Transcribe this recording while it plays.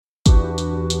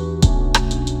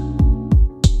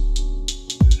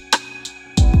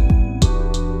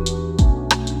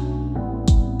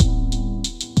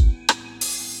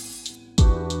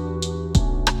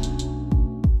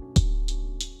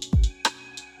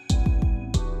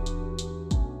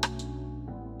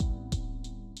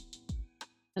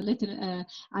a little.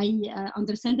 I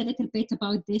understand a little bit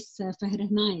about this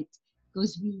Fahrenheit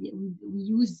because we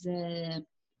use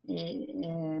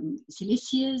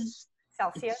Celsius.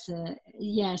 Celsius. It's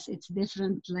yes, it's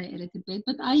different like a little bit,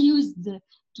 but I used to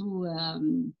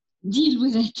deal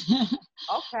with it.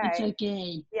 It's Okay.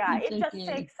 okay. Yeah, It's it just okay.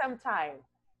 takes some time,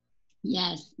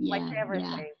 Yes. like Yeah. Yeah.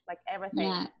 everything, like everything.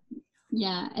 Yeah.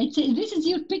 Yeah. It's this is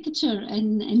your picture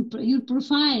and your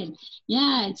profile.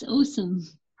 Yeah, it's awesome.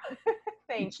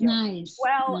 Thank It's you. nice.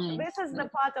 Well, this Nice. is the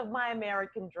part of my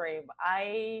American dream.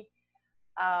 I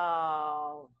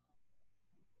uh,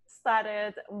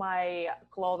 started my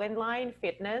clothing line,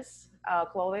 fitness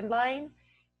clothing line.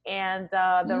 And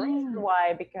the reason Oh.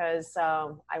 why, because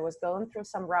I was going through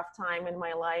some rough time in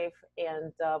my life,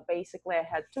 and basically I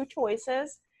had two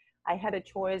choices. I had a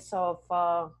choice of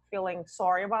feeling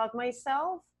sorry about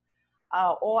myself,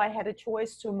 or I had a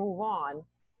choice to move on.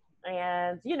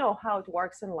 And you know how it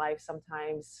works in life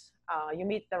sometimes. You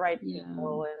meet the right Yeah.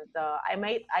 people, and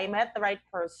I met the right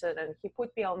person, and he put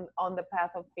me on the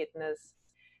path of fitness.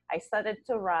 I started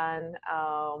to run.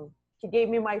 He gave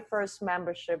me my first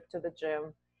membership to the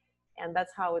gym, and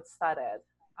that's how it started.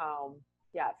 Um,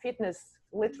 yeah, fitness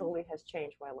literally has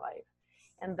changed my life.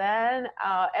 And then,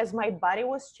 as my body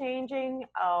was changing,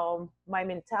 my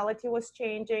mentality was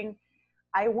changing.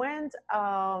 I went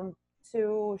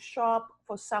to shop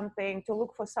for something, to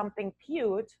look for something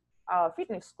cute,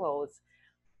 fitness clothes,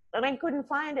 and I couldn't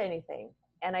find anything.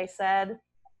 And I said,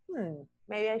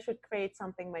 maybe I should create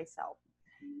something myself.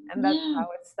 And that's Yeah. how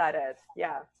it started.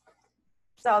 Yeah.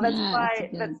 So that's Yeah. It's why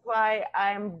good. that's why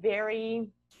I'm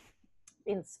very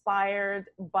inspired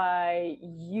by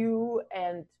you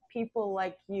and people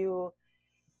like you,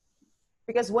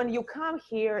 because when you come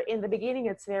here in the beginning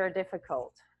it's very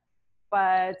difficult,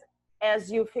 but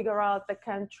as you figure out the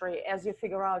country, as you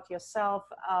figure out yourself,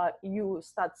 you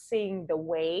start seeing the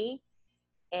way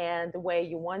and the way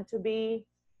you want to be,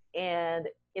 and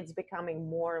it's becoming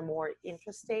more and more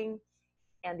interesting,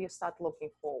 and you start looking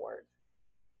forward.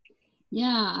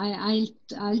 Yeah,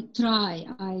 I'll try.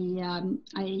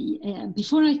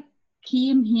 Before I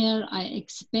came here, I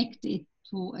expect it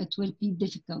will be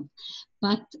difficult,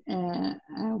 but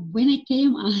when I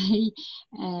came, I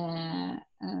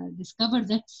discovered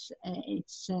that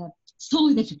it's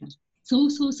so difficult,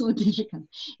 so difficult.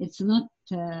 It's not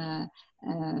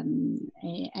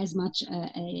as much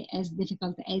as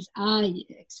difficult as I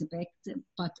expect,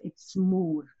 but it's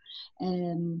more.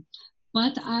 Um,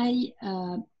 but I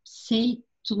say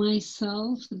to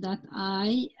myself that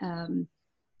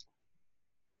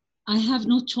I have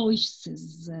no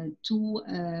choices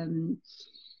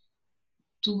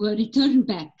to return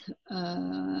back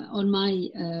on my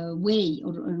way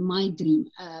or my dream,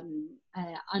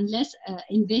 unless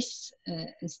in this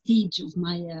stage of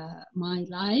my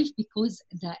life, because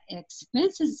the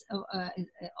expenses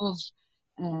of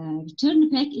return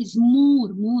back is more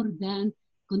than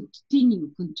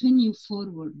continue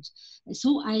forward.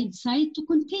 So I decide to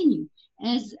continue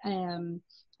as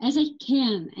as I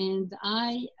can, and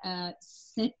I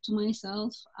said to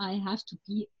myself I have to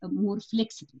be more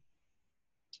flexible,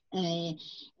 and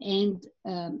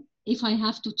if I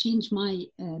have to change my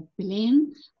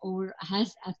plan or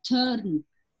has a turn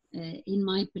in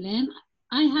my plan,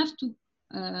 I have to.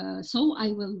 So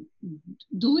I will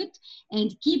do it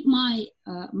and keep my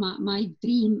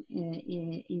dream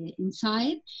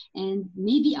inside, and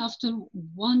maybe after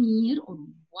 1 year or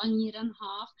 1 year and a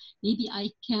half, maybe I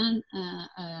can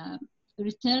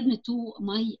return to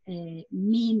my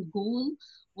main goal,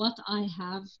 what I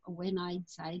have when I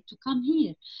decide to come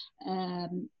here.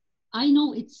 I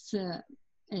know it's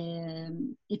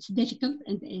difficult,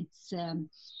 and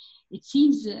it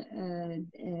seems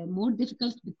more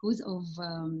difficult because of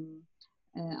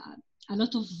a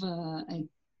lot of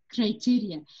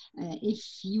criteria. If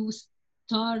you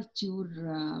start your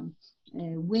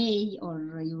way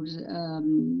or your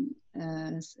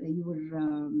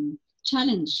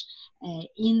challenge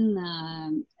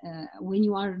when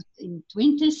you are in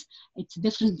 20s, it's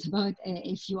different about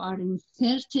if you are in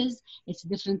 30s, it's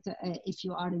different if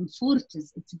you are in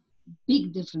 40s, it's a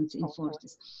big difference in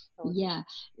 40s. Yeah,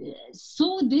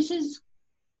 so this is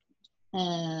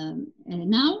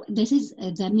now this is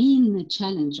the main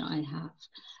challenge I have.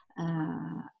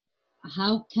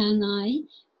 How can I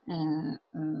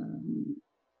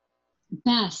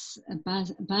pass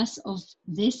of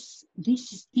this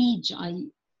stage? I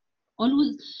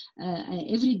always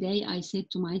every day I say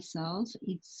to myself,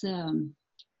 it's a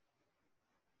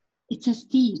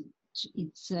stage.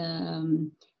 It's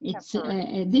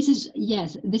this is,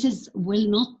 yes, this is will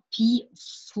not be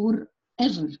forever.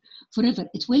 ever, forever.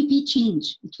 It will be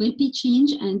change. It will be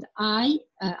change, and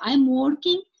I'm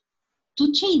working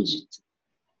to change it.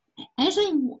 As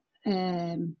I'm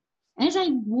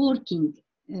working,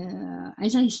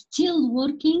 as I still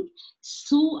working,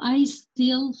 so I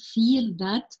still feel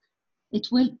that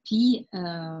it will be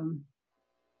a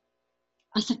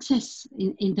success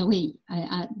in the way.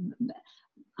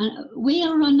 Way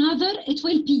or another, it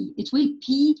will be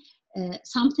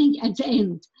something at the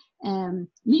end.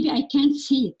 Maybe I can't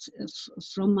see it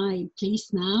from my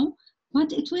place now,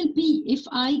 but it will be if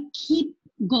I keep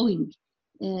going,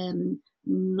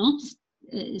 not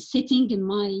sitting in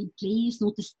my place,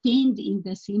 not stand in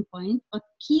the same point, but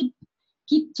keep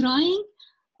trying.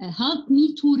 Help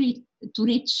me to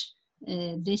reach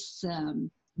this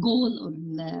goal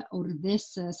or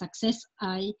this success.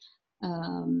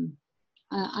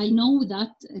 I know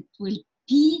that it will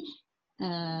be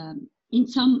in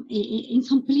some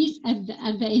place at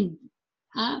the end.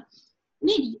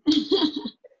 Maybe.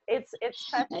 It's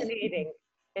fascinating.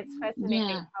 It's fascinating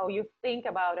Yeah. how you think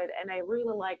about it, and I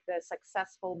really like the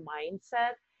successful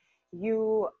mindset.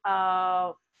 You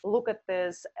look at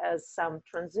this as some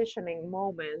transitioning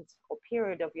moment or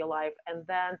period of your life, and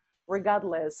then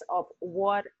regardless of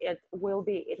what it will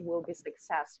be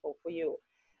successful for you.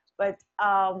 But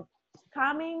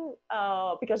coming,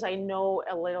 because I know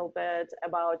a little bit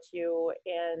about you,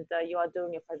 and you are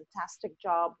doing a fantastic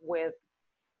job with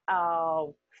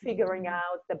figuring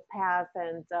out the path.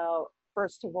 And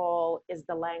first of all is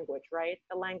the language, right?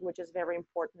 The language is very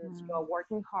important. You are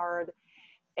working hard.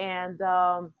 And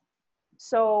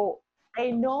so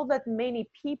I know that many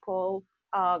people,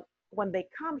 when they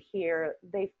come here,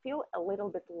 they feel a little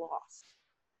bit lost,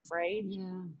 right?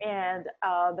 Yeah. And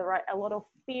there are a lot of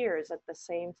fears at the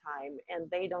same time, and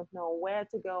they don't know where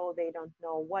to go. They don't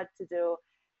know what to do.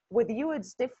 With you,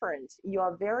 it's different. You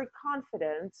are very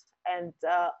confident, and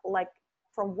like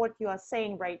from what you are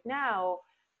saying right now,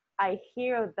 I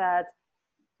hear that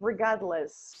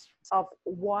regardless of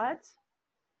what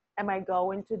am I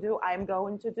going to do, I'm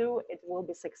going to do, it will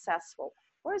be successful.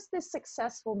 Where's this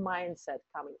successful mindset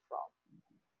coming from?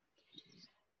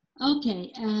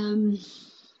 Okay.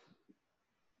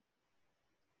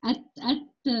 At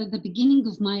the beginning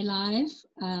of my life,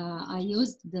 I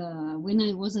used when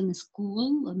I was in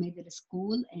school, middle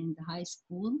school and high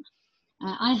school,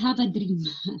 I have a dream.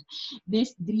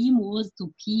 This dream was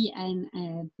to be an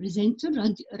presenter,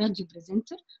 radio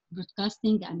presenter,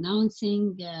 broadcasting,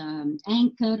 announcing,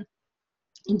 anchor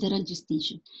in the radio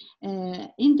station.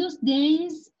 In those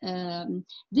days,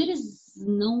 there is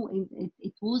no,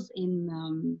 it was in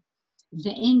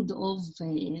the end of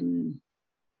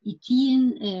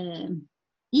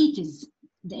 80s,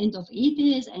 the end of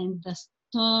 80s and the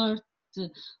start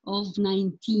of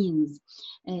 19s.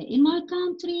 In my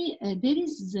country, there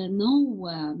is no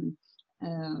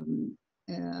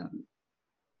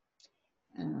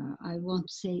I want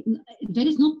to say, there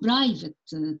is no private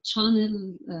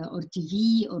channel or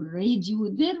TV or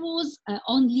radio. There was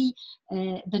only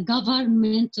the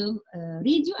governmental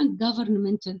radio and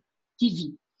governmental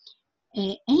TV.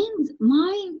 And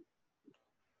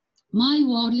my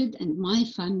world and my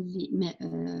family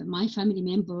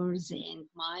members and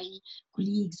my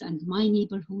colleagues and my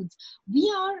neighborhoods, we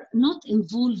are not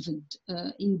involved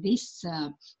in this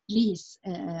place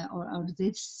or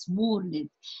this world.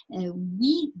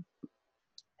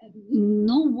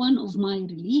 No one of my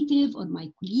relative or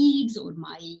my colleagues or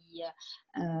my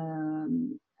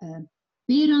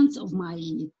parents of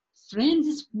my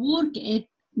friends work at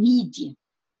media.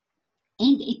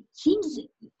 And it seems,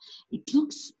 it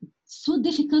looks so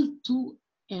difficult to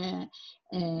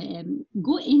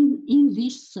go in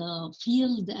this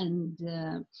field and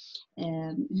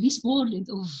this world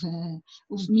of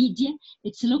media.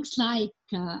 It looks like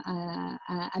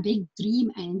a big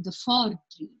dream and a far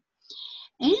dream.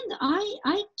 And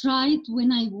I tried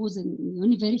when I was in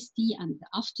university and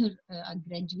after I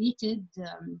graduated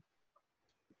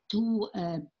to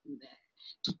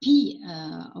be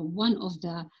one of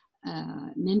the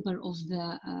member of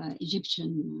the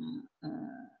Egyptian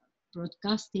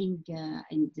broadcasting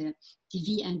and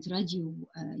TV and radio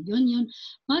union,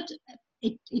 but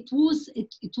it was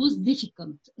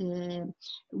difficult.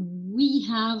 We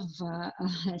have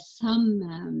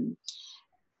some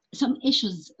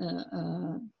issues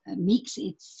makes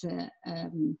it's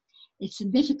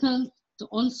difficult to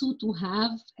also to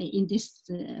have in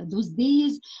those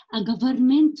days a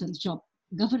governmental job.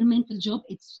 governmental job,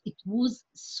 it was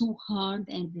so hard,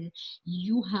 and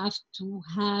you have to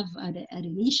have a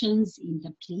relations in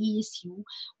the place you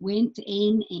went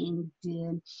in, and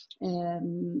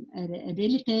a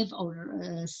relative or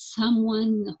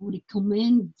someone who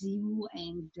recommends you,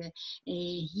 and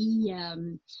he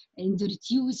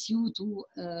introduce you to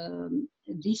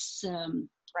this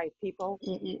Right people.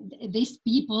 these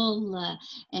people,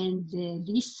 and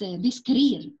this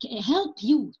career help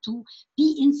you to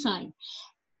be inside.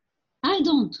 I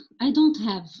don't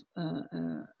have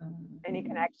Any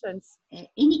connections?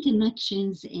 any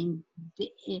connections, and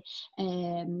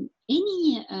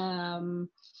any uh,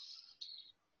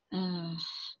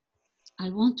 I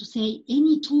want to say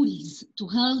any tools to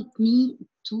help me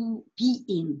to be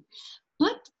in.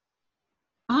 But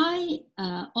I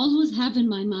always have in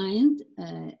my mind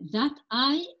that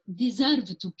I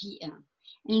deserve to be in,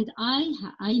 and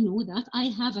I know that I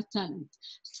have a talent,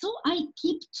 so I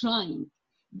keep trying.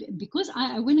 Because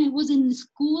when I was in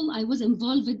school, I was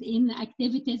involved in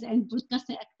activities and broadcast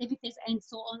activities and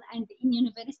so on, and in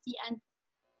university. And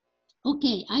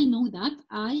okay, I know that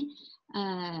I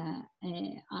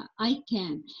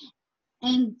can.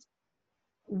 And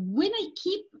when I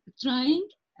keep trying,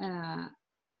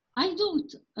 I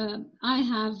don't. I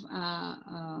have uh,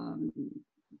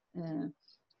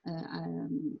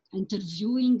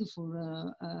 interviewing for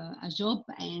a job,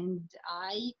 and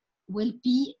I will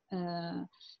be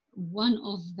one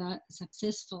of the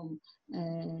successful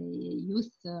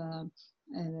youth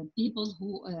people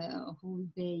who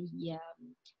they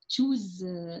choose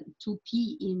to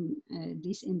be in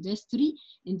this industry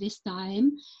in this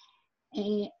time.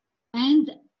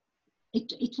 And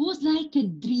it was like a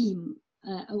dream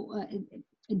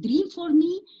for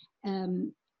me.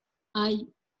 Um, I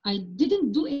I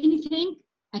didn't do anything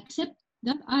except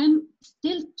that I'm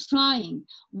still trying.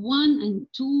 One and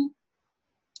two.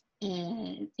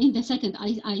 In the second,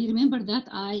 I remember that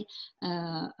I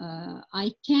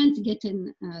can't get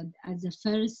in at the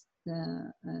first.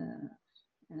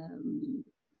 Um,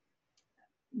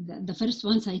 the first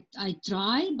ones I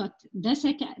try, but the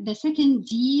second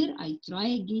year I try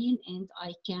again, and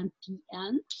I can't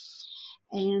PN.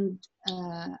 And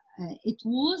it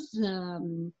was a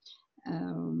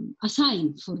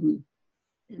sign for me.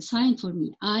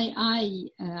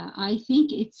 I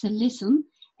think it's a lesson,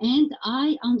 and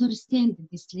I understand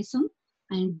this lesson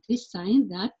and this sign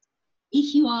that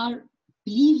if you are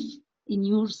believe in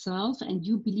yourself and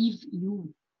you believe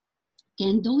you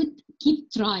can do it,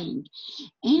 keep trying.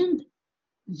 And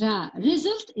the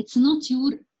result, it's not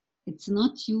your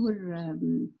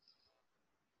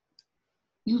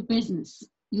business.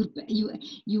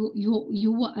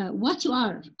 What you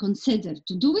are considered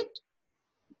to do it,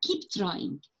 keep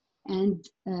trying, and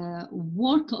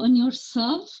work on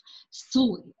yourself,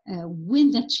 so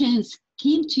when the chance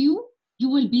came to you, you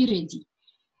will be ready.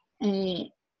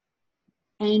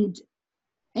 And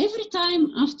every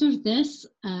time after this,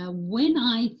 when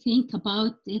I think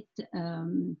about it,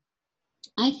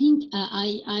 I think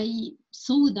I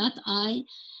saw that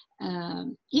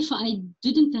if I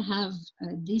didn't have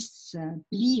this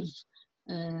belief,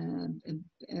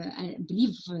 I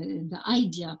believe the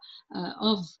idea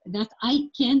of that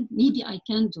maybe I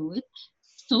can do it.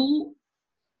 So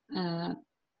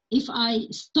if I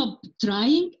stop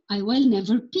trying, I will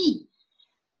never be.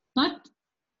 But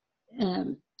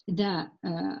the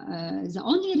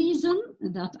only reason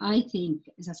that I think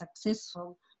the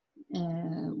successful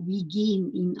we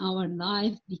gain in our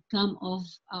life become of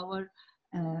our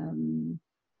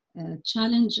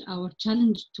challenge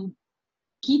to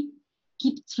keep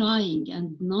trying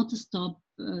and not stopping,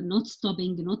 not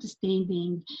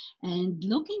standing, and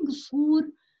looking for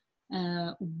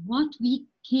what we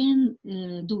can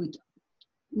do it.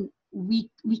 We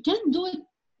can do it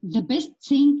the best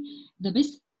thing, the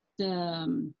best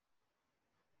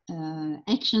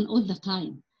action all the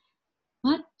time.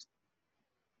 But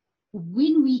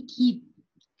when we keep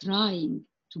trying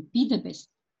to be the best,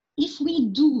 if we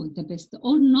do the best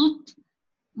or not,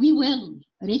 we will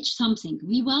reach something,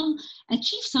 we will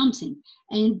achieve something.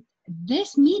 And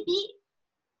this may be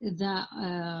the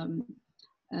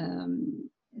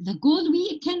goal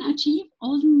we can achieve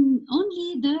on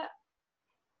only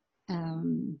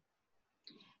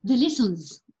the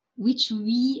lessons which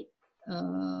we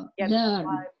learn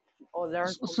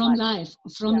from life.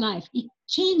 It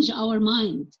changed our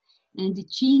mind, and it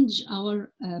changed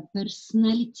our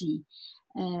personality.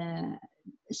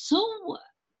 So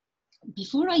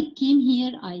before I came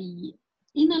here,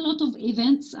 in a lot of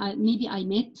events, maybe I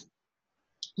met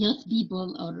youth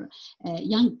people or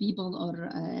young people,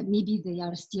 or maybe they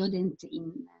are students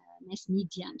in mass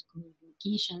media and communication.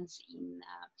 applications in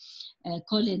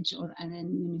college or an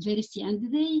university,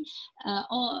 and they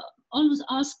always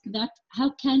ask that how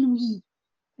can we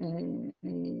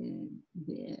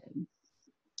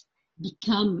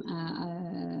become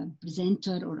a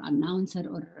presenter or announcer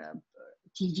or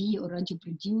TV or radio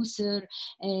producer.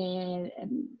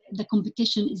 The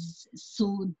competition is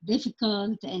so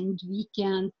difficult, and we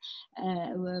can't.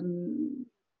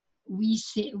 We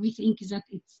think that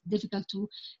it's difficult to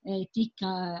take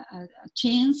a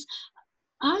chance.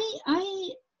 I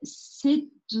said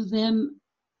to them,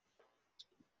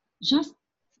 just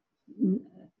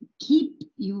keep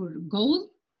your goal,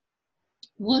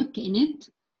 work in it,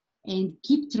 and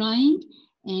keep trying.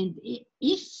 And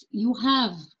if you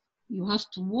have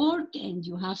to work and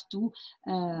you have to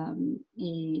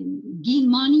gain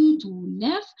money to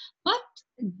live, but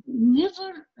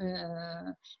never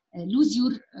lose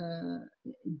your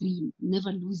dream,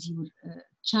 never lose your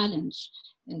challenge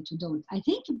to do it. I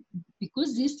think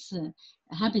because this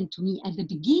happened to me at the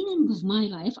beginning of my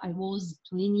life. I was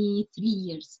 23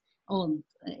 years old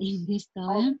in this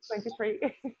time. Oh, 23.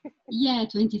 Yeah,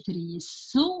 23.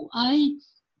 So I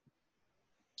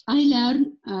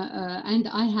learned and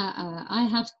I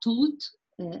have taught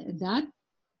that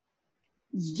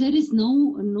there is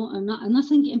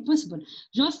nothing impossible.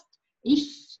 Just if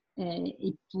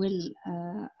it will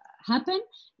happen,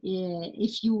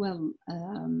 if you will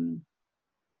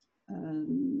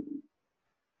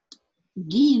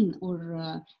gain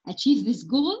or achieve this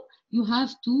goal, you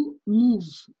have to move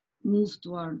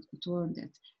toward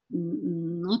it.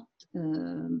 Not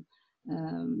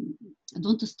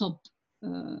don't stop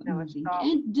moving. Stop.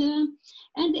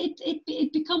 And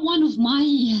it become one of my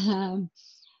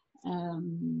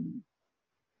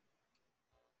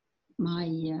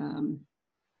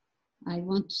I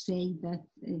want to say that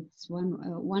it's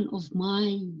one of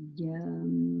my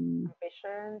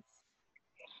ambitions.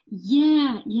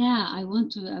 Yeah. I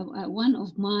want to one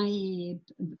of my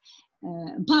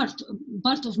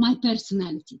part of my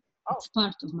personality. Oh. It's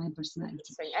part of my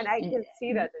personality, and I can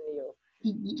see that in you.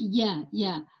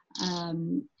 Yeah.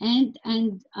 And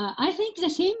I think the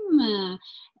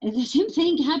same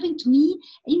thing happened to me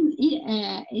in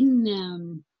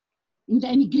the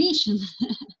immigration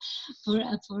for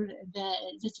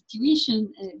the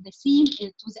situation. The same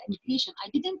to the immigration. I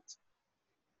didn't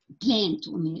plan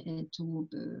to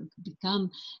become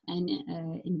an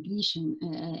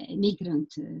immigrant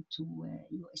to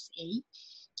USA.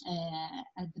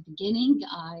 At the beginning,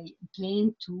 I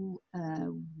planned to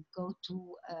go to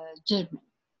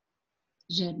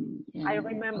Germany. I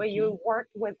remember you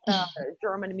worked with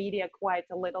German media quite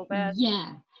a little bit.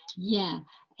 Yeah.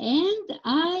 And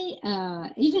I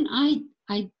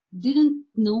didn't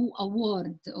know a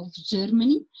word of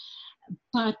Germany,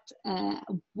 but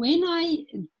when I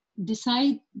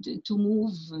decided to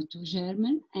move to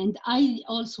German, and I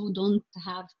also don't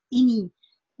have any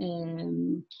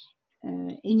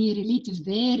relative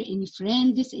there, any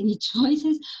friends, any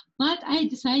choices, but I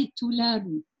decided to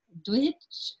learn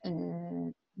Deutsch,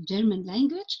 German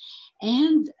language,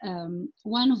 and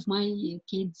one of my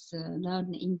kids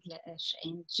learned English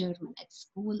and German at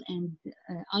school, and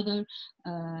the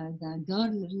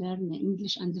girl learned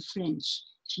English and French.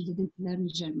 She didn't learn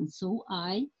German, so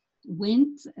I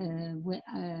went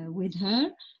with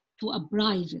her to a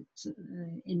private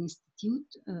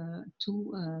institute to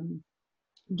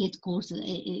get courses,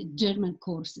 German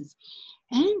courses,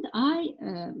 and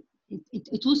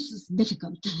it was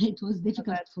difficult. It was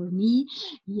difficult for me,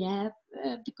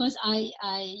 because I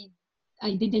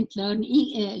didn't learn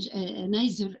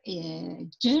neither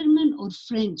German or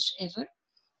French ever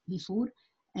before,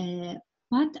 and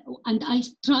I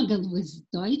struggle with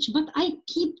Deutsch, but I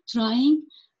keep trying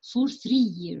for 3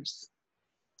 years,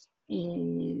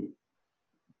 and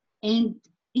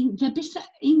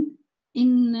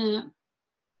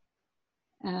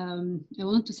I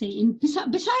want to say,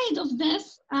 beside of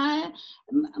this,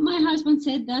 my husband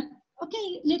said that,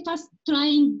 okay, let us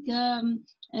trying the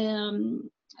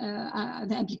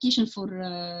application for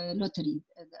lottery,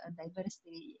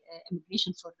 diversity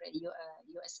immigration for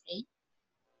USA.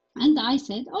 And I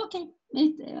said, okay,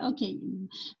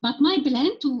 but my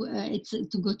plan it's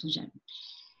to go to Germany.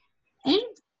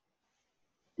 And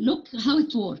look how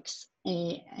it works.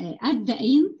 At the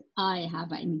end, I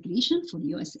have an immigration for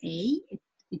USA.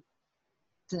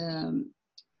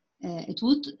 It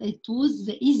was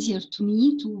easier to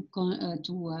me to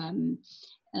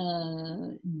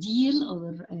deal or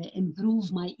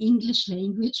improve my English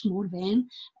language more than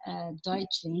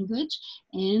Deutsch language,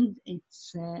 and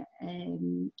it's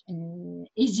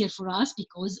easier for us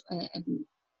because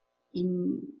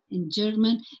in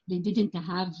German, they didn't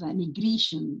have a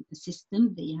migration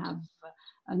system. They have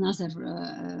another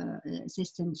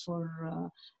system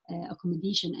for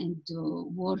accommodation and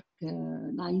work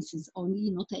licenses only,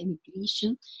 not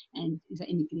immigration. And the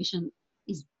immigration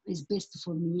is best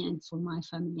for me and for my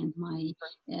family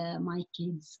and my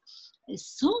kids.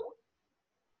 So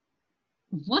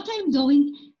what I'm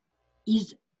doing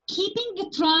is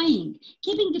keeping trying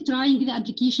the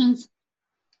applications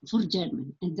for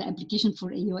German, and the application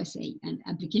for USA, and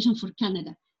application for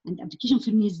Canada, and application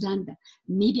for New Zealand.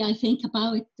 Maybe I think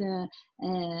about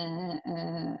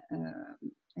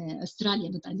Australia,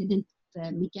 but I didn't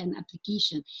make an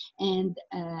application. And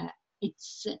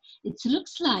it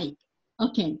looks like,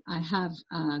 okay, I have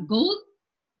a goal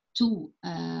to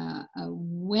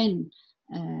win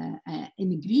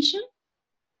immigration,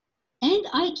 and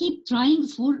I keep trying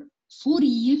for 4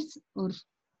 years or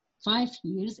 5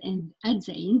 years, and at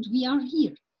the end we are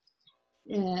here.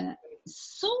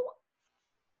 So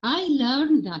I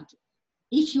learned that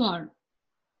if you are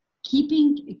keep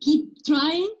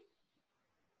trying,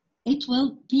 it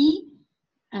will be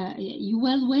you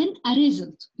will win a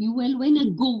result, you will win a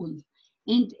goal,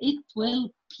 and it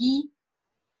will be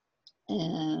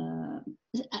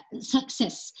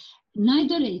success.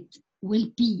 Neither it will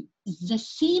be the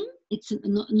same. It's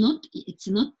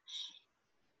not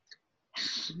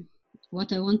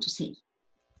what I want to say.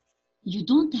 You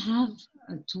don't have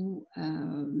to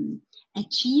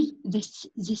achieve the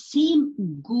same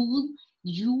goal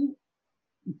you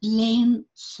plan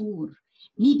for.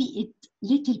 Maybe it's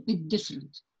little bit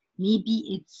different. Maybe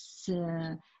it's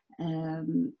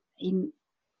in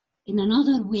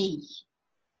another way,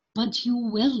 but you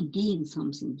will gain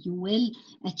something. You will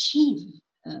achieve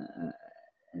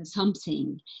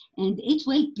something, and it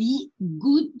will be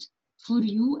good for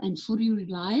you and for your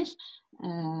life.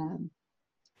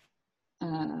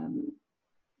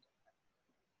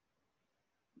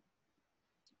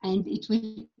 And it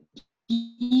will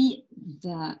be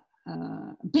the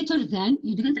better than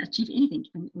you didn't achieve anything,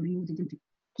 or you didn't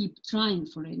keep trying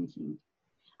for anything.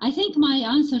 I think my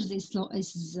answers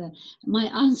my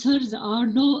answers are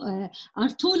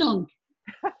too long.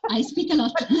 I speak a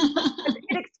lot.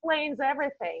 It explains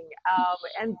everything.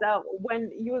 And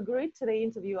when you agreed to the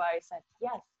interview, I said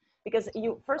yes, because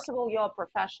first of all, you're a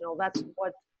professional. That's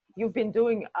what you've been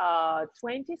doing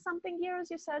 20 something years,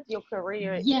 you said, your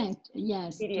career. Yes,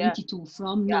 media. 22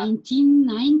 from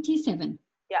 1997.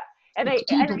 Yeah. And I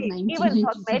even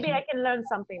thought maybe I can learn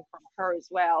something from her as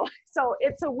well. So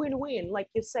it's a win-win. Like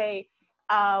you say,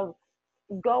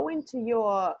 go into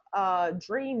your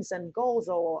dreams and goals,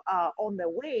 or on the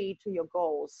way to your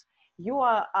goals. You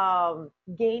are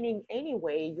gaining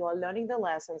anyway. You are learning the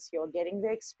lessons. You're getting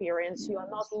the experience. You are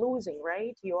not losing,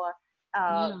 right? You are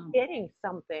getting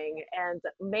something, and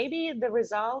maybe the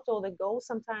result or the goal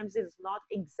sometimes is not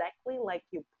exactly like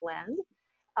you planned.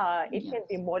 It can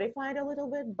be modified a little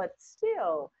bit, but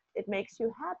still it makes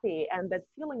you happy, and that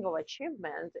feeling of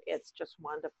achievement, it's just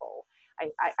wonderful.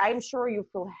 I'm sure you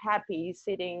feel happy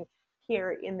sitting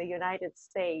here in the United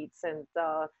States and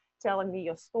telling me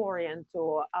your story, and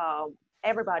to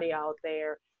everybody out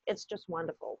there, it's just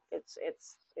wonderful. It's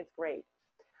great.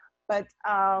 But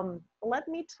let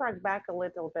me track back a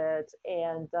little bit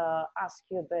and ask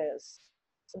you this.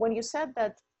 When you said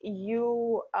that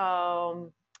you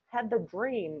had the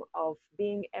dream of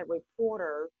being a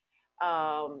reporter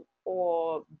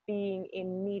or being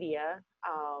in media,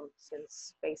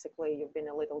 since basically you've been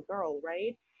a little girl,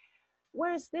 right?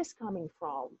 Where is this coming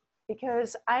from?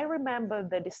 Because I remember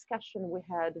the discussion we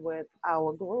had with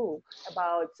our group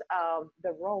about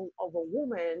the role of a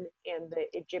woman in the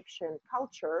Egyptian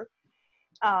culture.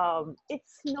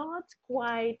 It's not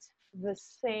quite the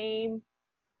same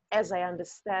as I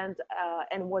understand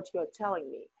and what you're telling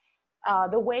me.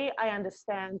 The way I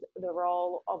understand the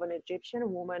role of an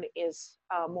Egyptian woman is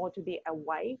more to be a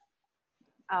wife,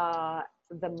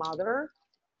 the mother,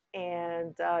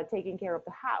 and taking care of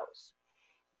the house.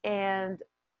 And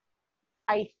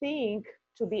I think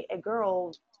to be a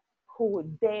girl who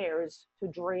dares to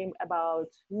dream about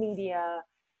media,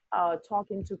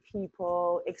 talking to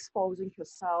people, exposing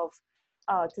herself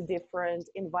to different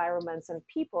environments and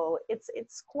people,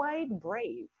 it's quite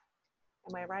brave.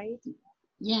 Am I right?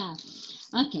 Yeah.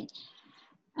 Okay.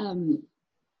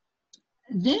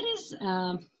 There is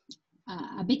a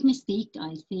big mistake,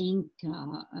 I think.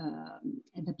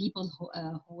 The people who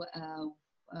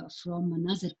from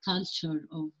another culture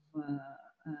of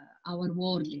our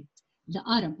world, the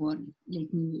Arab world,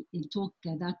 let me talk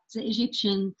that the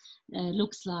Egyptian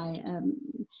looks like,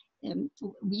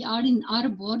 we are in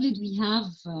Arab world, we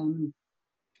have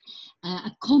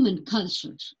a common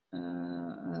culture.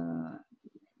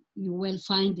 You will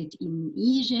find it in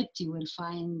Egypt, you will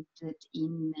find it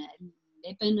in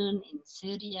Lebanon, in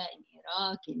Syria, in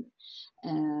Iraq, in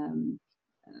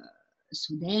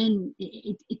Sudan.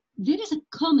 There is a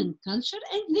common culture,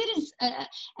 and there is a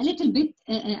little bit,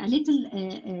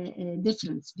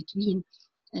 difference between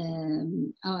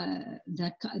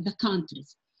the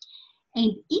countries.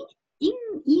 And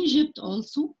in Egypt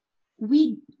also,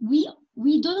 we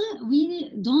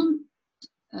don't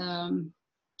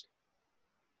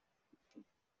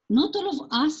not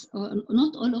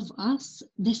all of us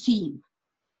the same.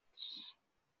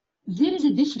 There is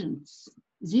a difference.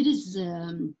 There is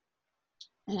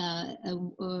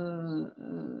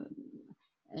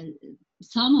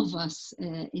some of us,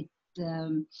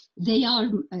 they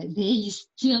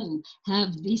still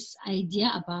have this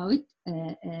idea about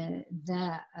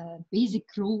the basic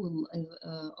role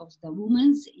of the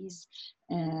woman is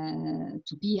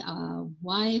to be a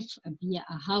wife, be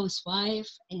a housewife,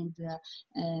 and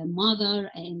mother,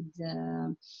 and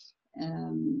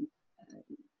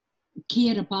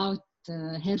care about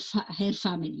her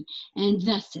family, and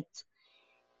that's it.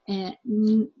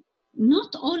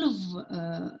 Not all of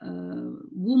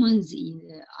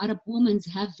Arab women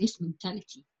have this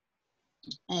mentality,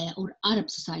 or Arab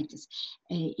societies.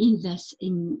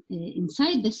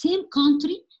 Inside the same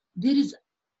country, there is,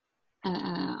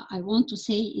 I want to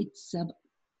say, it's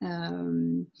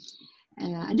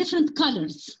different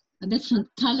colors, and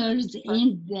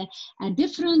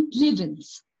different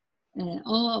levels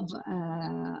of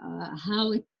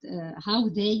how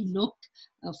they look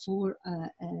for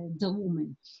the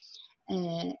woman.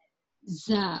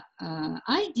 The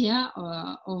idea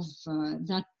of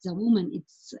that the woman,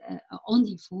 it's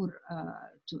only for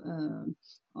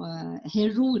her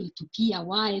role to be a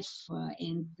wife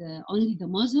and only the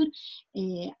mother,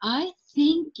 I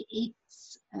think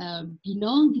it's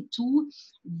belong to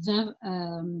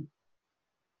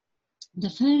the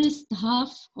first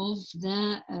half of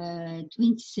the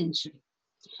 20th century.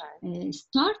 Okay.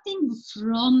 Starting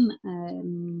from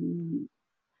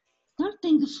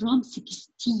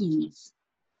 16s,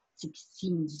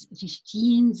 15s,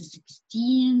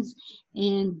 16s,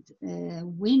 and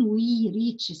when we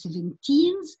reach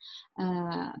 17s,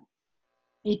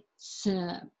 it's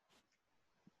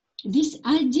this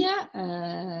idea,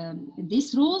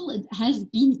 this role has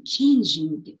been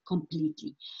changing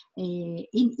completely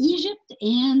in Egypt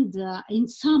and in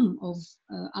some of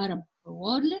Arab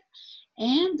world.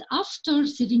 And after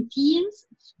 17s,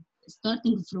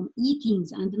 starting from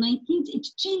 18s and 19s, it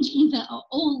changed in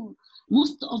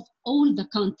most of all the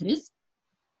countries.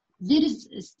 There is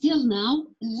still now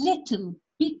little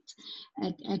bit,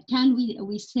 can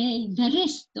we say, the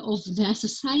rest of the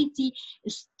society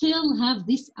still have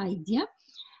this idea.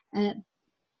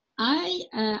 I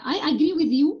agree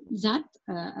with you that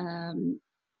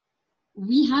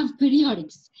we have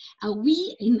priorities.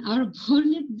 We in our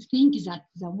world think that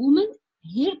the woman,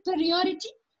 her priority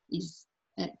is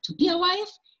to be a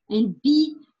wife and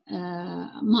be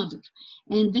mother.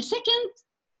 And the second,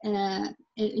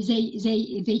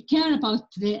 they care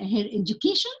about her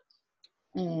education,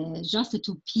 just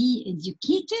to be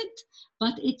educated,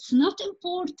 but it's not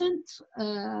important.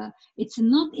 It's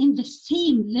not in the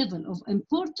same level of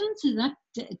importance that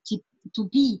to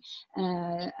be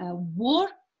a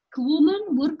worker woman,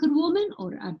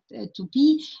 or to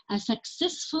be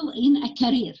successful in a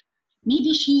career.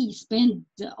 Maybe she spent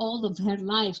all of her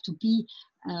life to be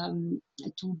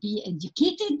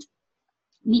educated.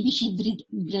 Maybe she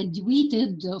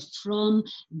graduated from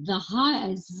the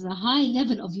high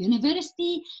level of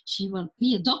university. She will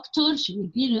be a doctor. She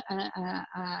will be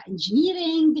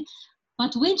engineering.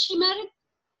 But when she married,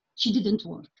 she didn't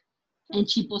work. And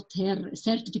she put her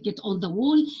certificate on the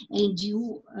wall, and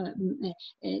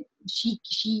she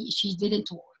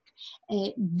didn't work.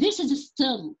 This is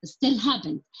still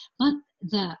happened, but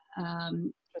the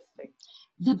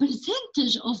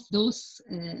percentage of this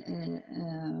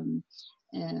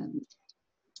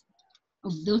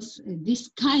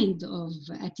kind of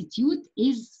attitude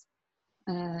is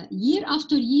year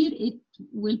after year, it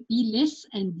will be less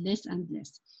and less and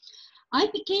less. I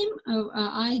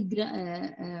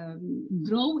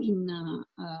grow in a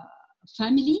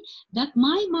family that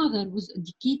my mother was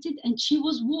educated, and she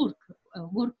was work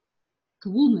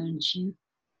woman. She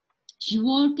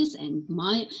works, and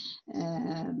my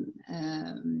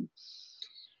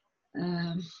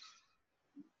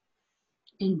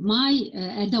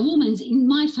the women in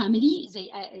my family, they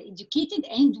are educated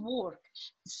and work.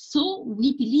 So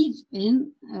we believe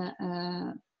in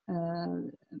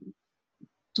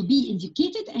to be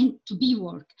educated and to be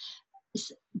work.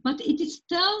 but it is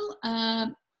still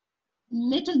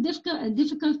little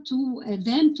difficult to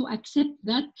them to accept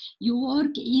that you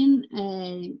work in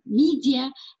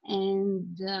media,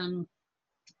 and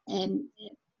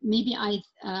maybe I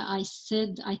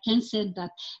can say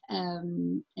that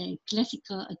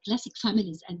classic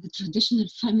families and the traditional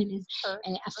families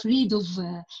afraid of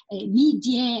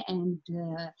media and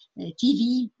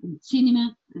TV and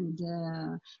cinema,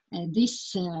 and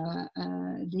this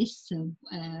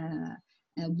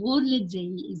world they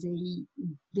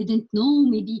didn't know.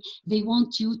 Maybe they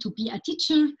want you to be a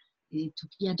teacher, to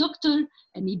be a doctor,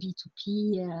 maybe to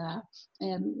be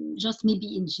just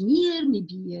maybe engineer,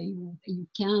 maybe you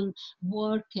can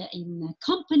work in a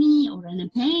company or in a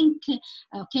bank,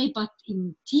 okay, but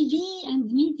in TV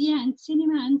and media and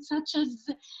cinema and such as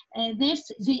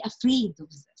this, they afraid of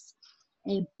this.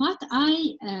 But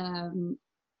I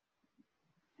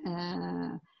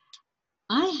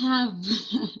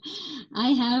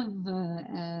have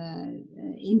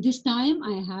in this time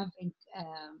I have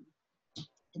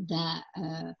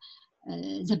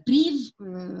the brave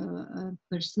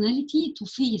personality to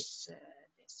face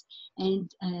this,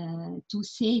 and to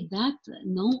say that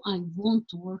no, I want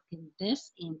to work in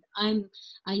this, and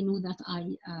I know that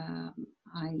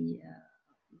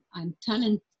I'm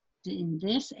talented in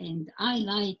this, and I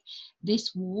like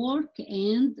this work,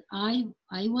 and I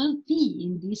will be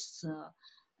in this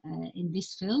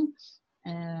field.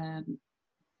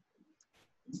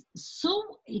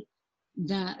 So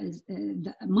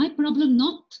my problem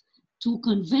not to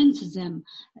convince them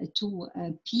to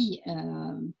be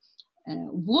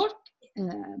work,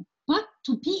 but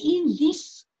to be in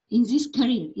this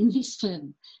career, in this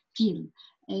field,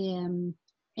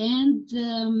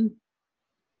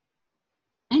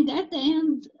 and at the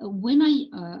end, when I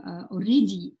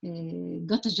already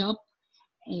got a job,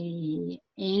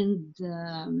 and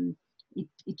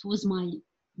it was my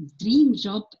dream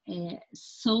job,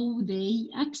 so they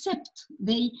accept.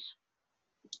 They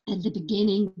at the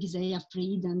beginning they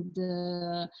afraid, and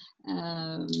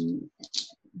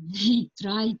they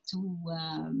try to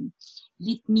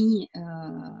let me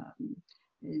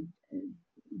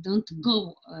don't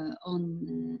go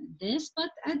on this,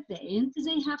 but at the end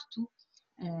they have to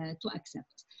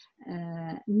accept.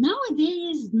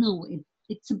 Nowadays, no,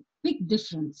 it's a big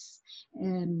difference.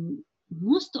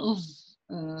 Most of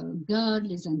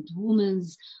girls and women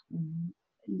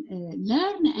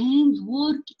learn and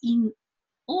work in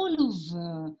all of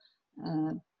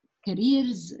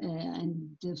careers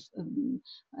and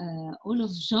all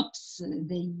of jobs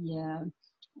they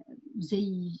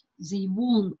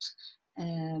want.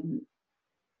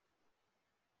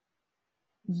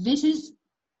 This is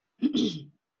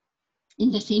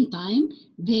in the same time,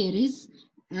 there is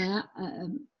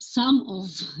some of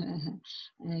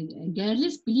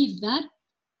girls believe that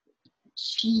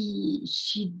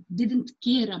she didn't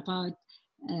care about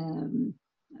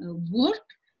work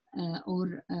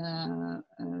or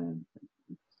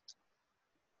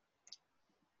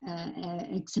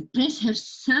express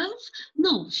herself.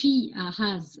 No, she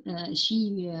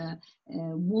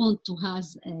want to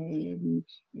has a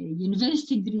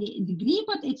university degree,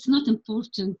 but it's not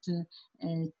important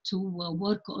to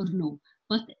work or no.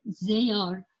 But they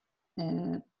are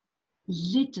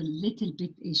little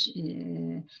bit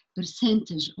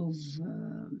percentage of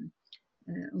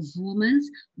women.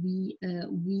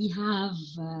 We have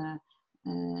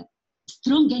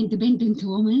strong independent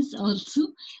women also.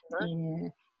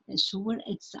 Sure,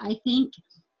 it's, I think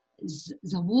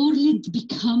the world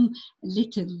become a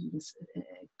little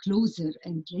closer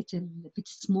and little bit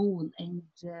small, and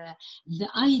the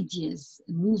ideas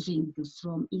moving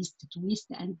from east to west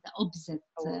and the opposite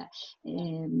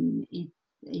in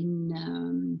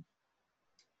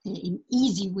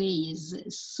easy ways.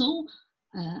 So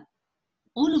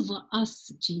all of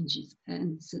us changes,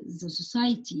 and the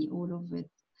society, all of it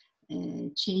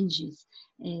changes.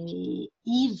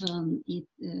 Even if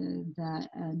the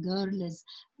girls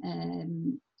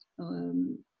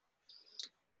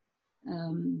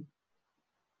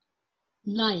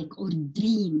like or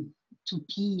dream to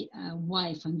be a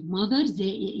wife and mother,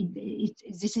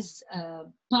 this is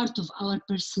part of our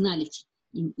personality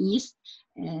in East.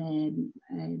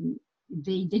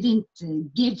 They didn't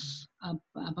give up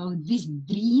about this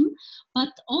dream,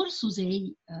 but also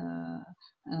they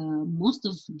most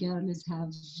of girls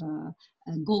have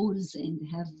goals and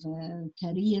have a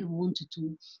career, wanted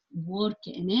to work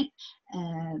in it,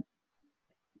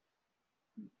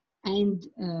 and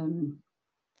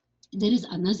there is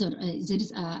another there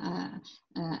is a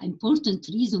important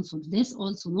reason for this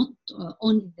also, not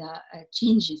only the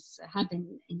changes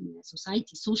happen in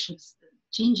society, social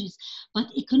changes, but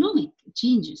economic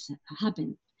changes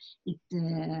happen. It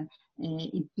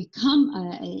become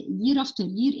year after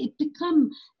year. It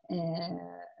become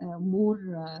more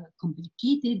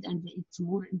complicated, and it's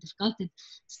more difficult.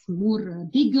 It's more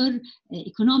bigger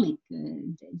economic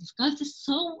difficulties.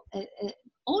 So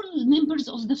all members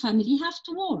of the family have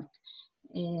to work.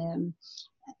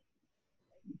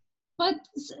 But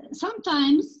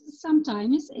sometimes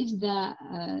if the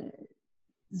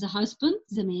husband,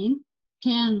 the man,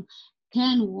 can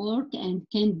work and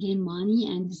can gain money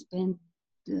and spend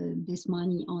this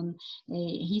money on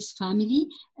his family,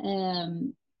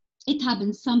 it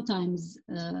happens sometimes.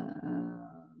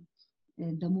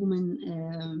 The woman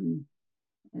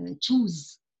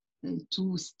choose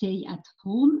to stay at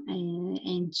home,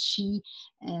 and she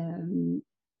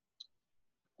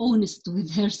honest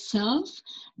with herself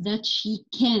that she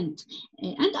can't.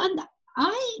 And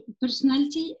I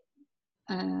personality,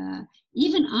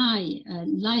 even I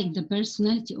like the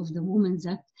personality of the woman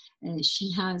that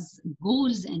she has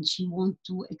goals and she wants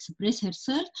to express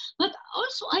herself, but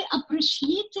also I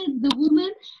appreciated the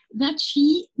woman that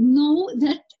she know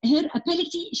that her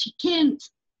ability she can't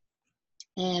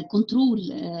control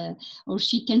or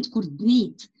she can't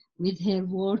coordinate with her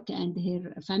work and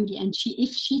her family, and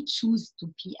if she chooses to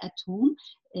be at home,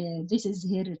 this is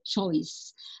her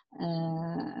choice,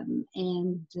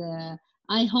 and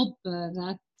I hope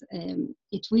that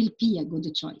it will be a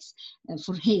good choice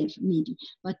for her, maybe,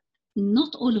 but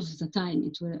not all of the time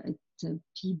it will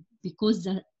be, because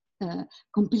the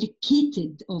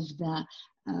complicated of the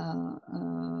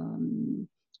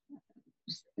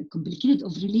complicated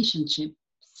of relationship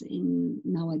in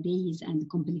nowadays, and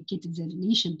complicated the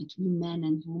relation between man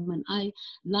and woman. I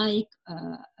like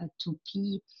to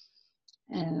be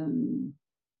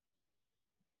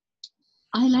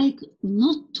I like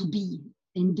not to be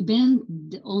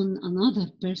independent on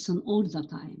another person all the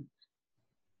time.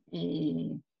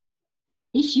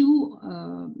 If you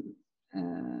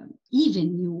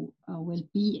even you will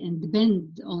be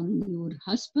independent on your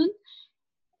husband,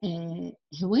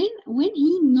 when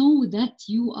he know that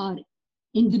you are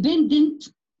independent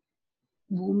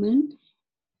woman,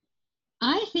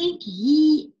 I think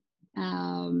he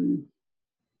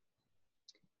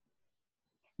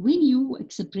when you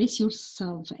express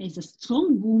yourself as a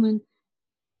strong woman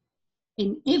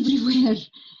in everywhere,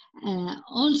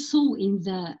 also in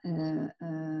the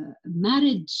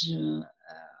marriage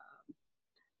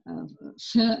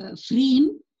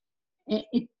frame,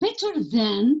 it's better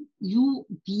than you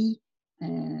be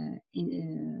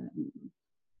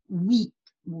weak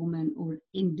woman or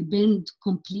independent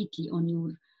completely on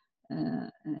your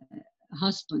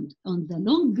husband. On the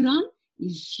long run,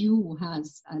 if you have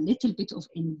a little bit of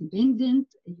independent,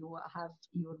 you have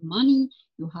your money,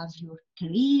 you have your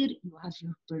career, you have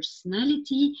your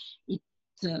personality, it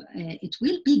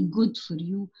will be good for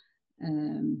you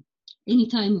any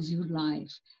time of your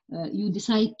life. You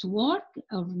decide to work,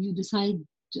 or you decide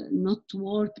not to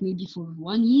work, maybe for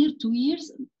 1 year, 2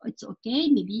 years, it's okay,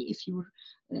 maybe if your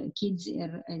kids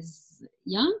are as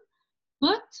young,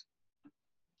 but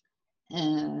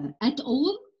at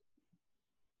all,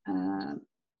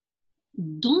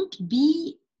 don't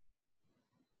be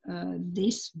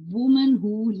this woman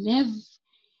who live,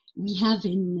 we have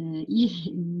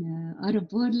in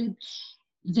Arab world,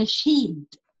 the shade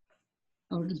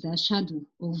or the shadow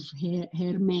of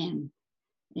her man.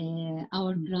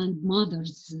 Our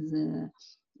grandmothers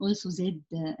also said,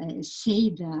 say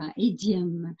the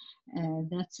idiom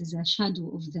that the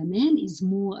shadow of the man is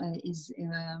more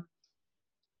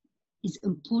is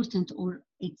important, or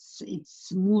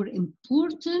it's more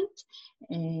important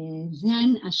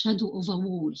than a shadow of a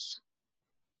wall.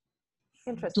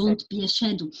 Interesting. Don't be a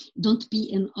shadow. Don't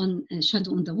be on a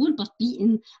shadow on the wall, but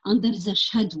be under the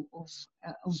shadow of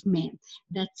man.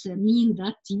 That means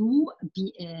that you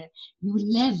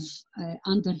live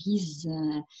under his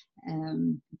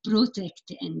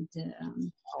protect and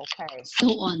okay.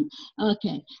 so on.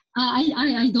 Okay,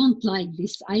 I don't like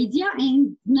this idea,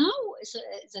 and now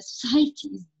the society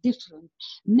is different.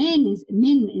 Men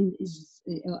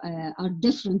are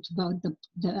different about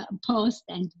the past,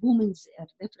 and women are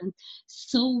different.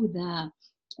 So the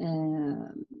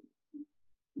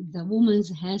woman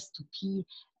has to be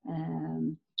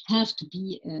have to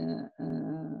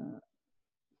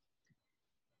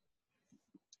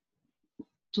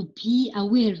be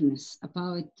awareness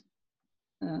about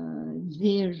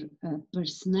their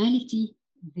personality,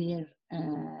 their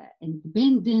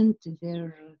independent,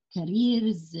 their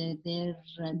careers, their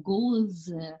goals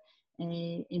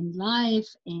in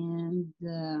life, and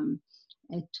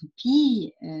to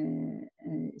be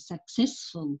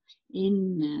successful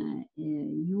in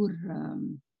your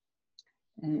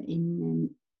in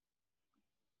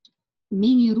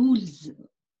many rules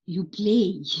you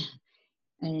play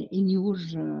in your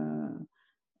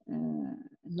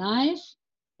life,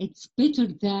 it's better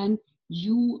than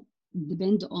you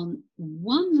depend on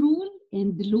one rule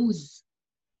and lose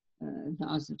the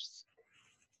others.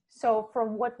 So,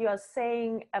 from what you are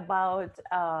saying about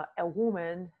a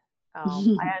woman,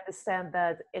 I understand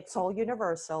that it's all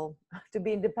universal to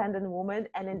be independent woman,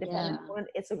 and independent Yeah, woman.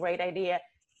 It's a great idea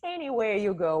anywhere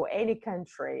you go, any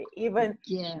country, even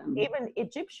yeah,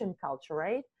 Egyptian culture,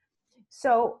 right?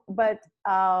 So, but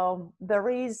there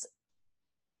is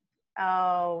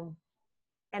um,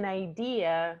 an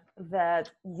idea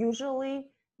that usually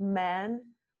men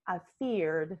are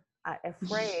feared, are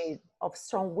afraid of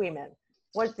strong women.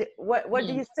 What do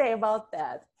yeah, you say about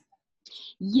that?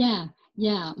 yeah,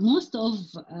 yeah. Most of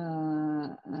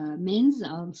men's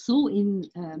also in,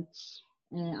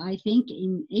 I think,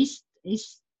 in East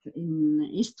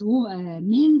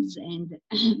men's and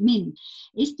men,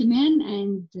 East men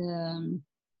and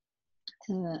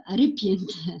Arabian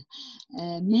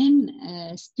men,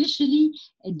 especially,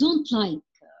 don't like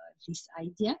this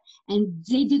idea, and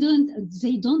they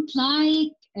don't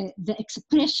like the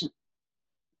expression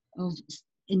of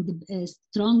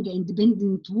strong,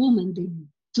 independent woman.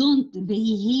 They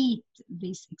hate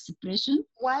this expression.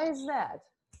 Why is that?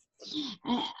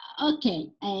 Okay,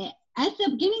 at the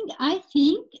beginning, I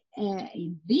think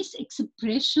this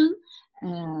expression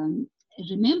um,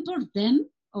 remember them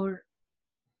or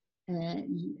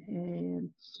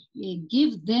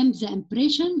give them the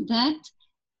impression that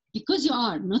because you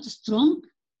are not strong,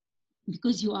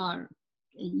 because you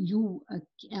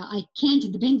I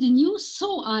can't depend on you,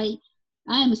 so I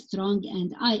am strong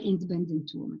and I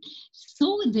independent woman.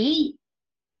 So they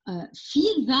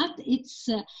feel that it's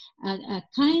a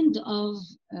kind of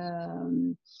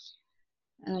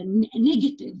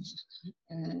negative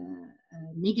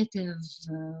negative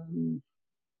um,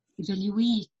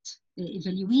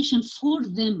 evaluation for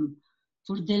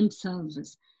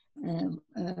themselves. Uh,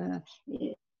 uh,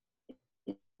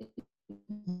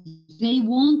 they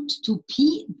want to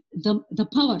be the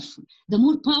powerful, the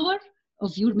more power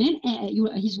of your man,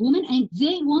 his woman, and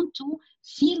they want to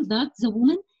feel that the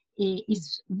woman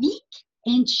is weak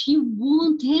and she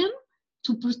want him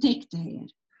to protect her,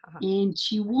 Uh-huh. and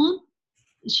she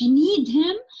need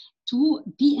him to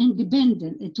be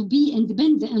independent,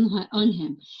 on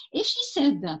him. If she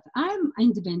said that I'm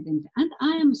independent and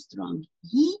I am strong,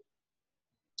 he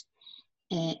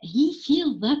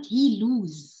feel that he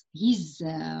lose his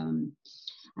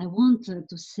I want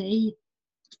to say,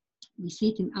 we say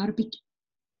it in Arabic,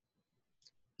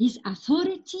 his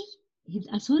authority, his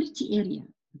authority area,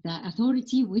 the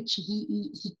authority which he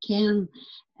can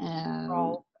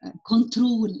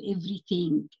control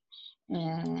everything.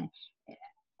 Uh,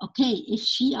 okay, if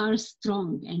she are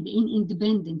strong and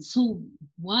independent, so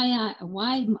why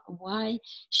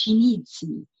she needs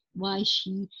me? Why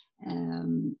she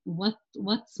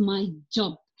what's my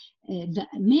job? The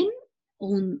men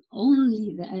on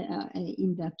only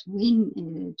in the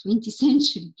 20th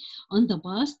century on the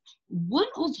past, one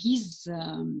of his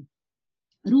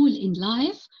rule in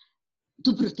life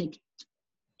to protect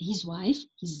his wife,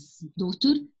 his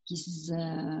daughter, his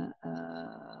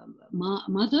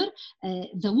mother,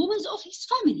 the women of his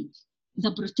family.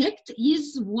 The protect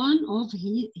is one of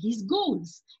his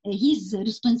goals, his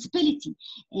responsibility,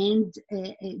 and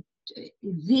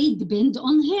they depend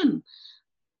on him.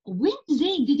 When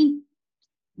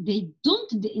they don't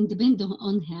depend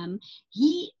on him,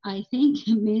 I think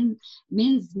men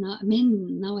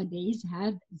nowadays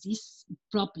have this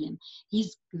problem.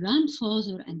 His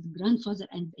grandfather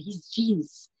and his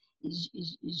genes,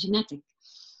 genetic,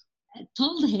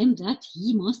 told him that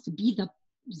he must be the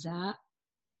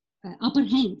upper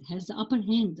hand, has the upper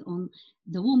hand on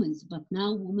the woman's, but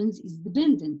now woman's is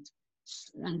dependent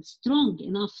and strong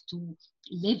enough to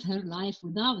live her life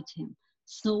without him.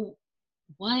 So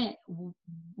why,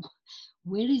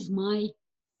 where is my,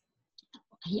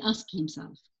 he asked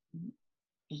himself,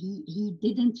 he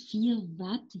didn't feel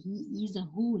that he is a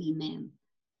whole man.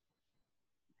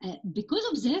 Because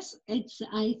of this,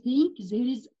 I think there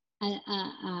is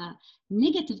a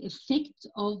negative effect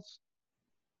of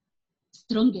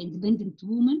strong independent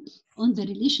woman on the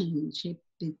relationship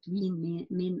between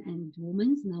men and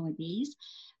women nowadays.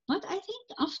 But I think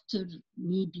after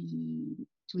maybe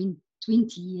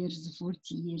 20 years,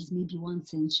 40 years, maybe 1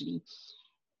 century,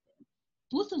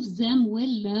 both of them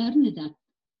will learn that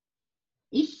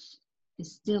if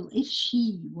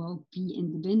she will be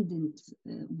independent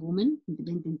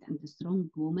independent and a strong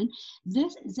woman,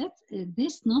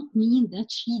 this not mean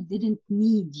that she didn't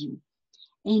need you.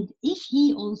 And if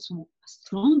he also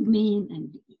strong man and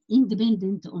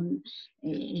independent on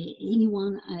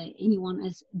anyone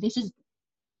else. This is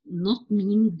not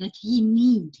mean that he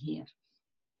need her.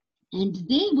 And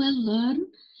they will learn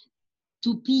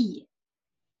to be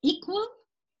equal,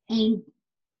 and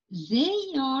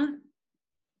they are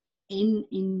in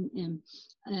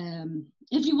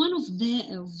every one of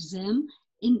them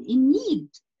in need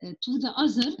to the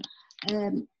other,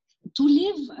 to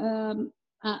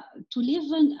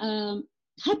live a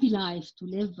happy life, to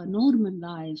live a normal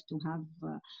life, to have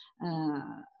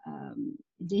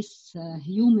this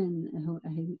human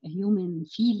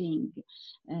feeling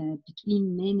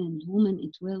between men and women.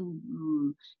 It will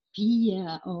be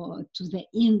to the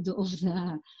end of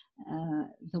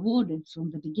the world,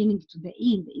 from the beginning to the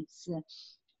end. It's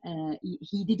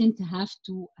he didn't have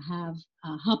to have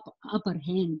a upper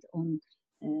hand on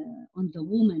the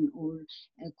woman, or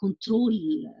control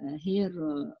her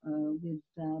with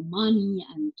money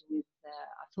and with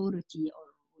authority, or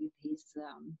with his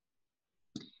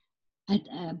at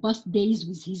past days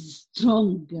with his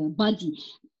strong body.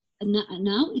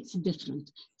 Now it's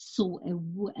different. So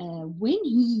when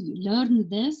he learned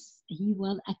this, he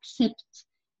will accept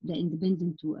the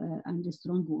independent and the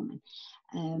strong woman.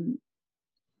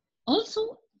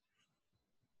 Also,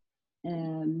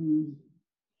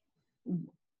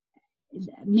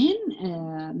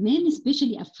 men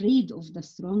especially afraid of the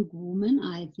strong woman,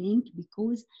 I think,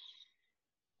 because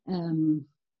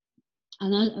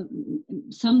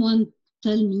someone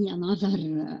tell me another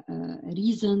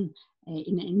reason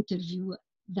in an interview,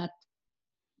 that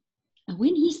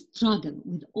when he struggled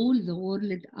with all the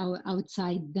world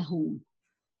outside the home,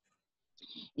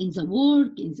 in the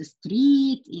work, in the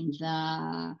street, in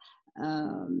the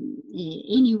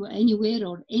anywhere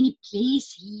or any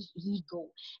place he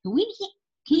go. When he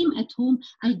came at home,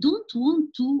 I don't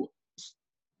want to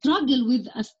struggle with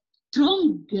a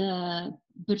strong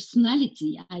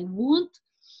personality. I want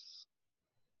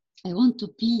to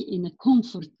be in a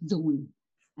comfort zone.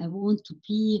 I want to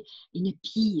be in a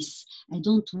peace. I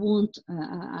don't want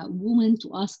a woman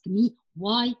to ask me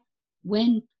why,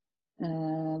 when,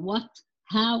 what,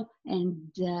 how,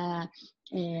 and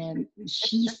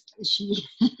she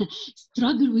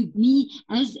struggled with me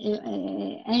as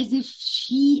if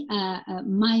she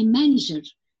my manager.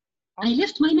 I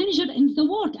left my manager in the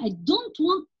work. I don't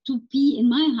want to be in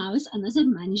my house another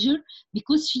manager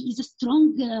because she is a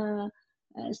strong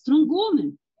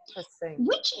woman.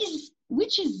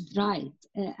 Which is right.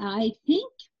 I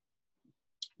think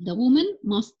the woman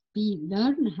must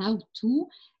learn how to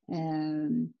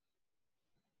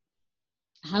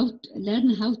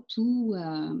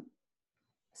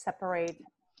separate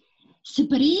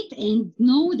and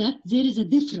know that there is a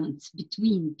difference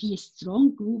between be a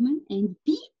strong woman and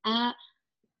be a,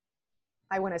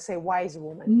 I want to say, wise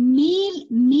woman.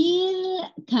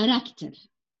 Male character.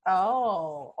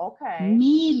 Oh, okay.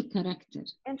 Male character.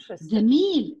 Interesting. The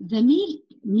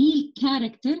male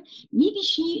character, maybe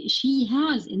she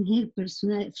has in her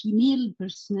female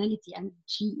personality, and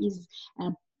she is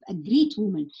a great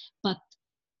woman, but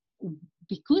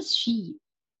because she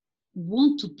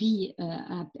want to be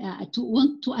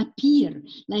want to appear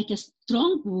like a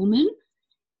strong woman,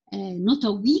 not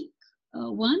a weak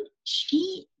one,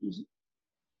 she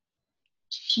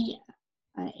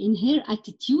in her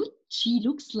attitude, she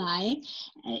looks like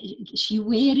she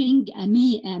wearing a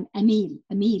male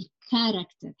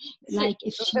character, like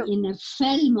if she in a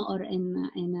film or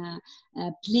in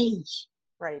a play.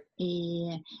 Right.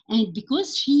 And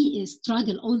because she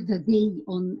struggle all the day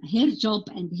on her job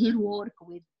and her work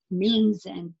with men's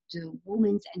and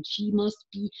women's, and she must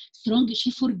be strong,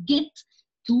 she forget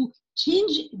to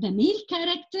change the male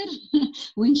character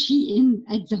when she in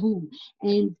at the home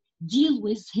and deal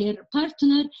with her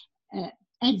partner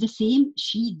at the same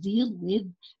she deal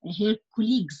with her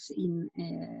colleagues in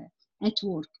at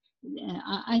work.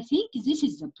 I think this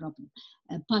is the problem,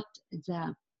 but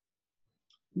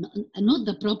not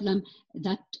the problem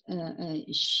that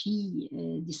she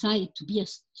decided to be a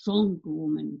strong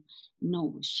woman.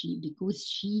 No, because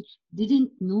she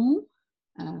didn't know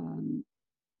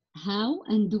how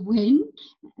and when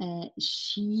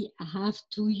she have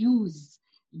to use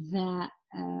the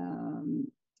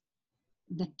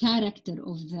character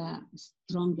of the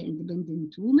strong,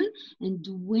 independent woman, and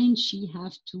when she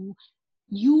have to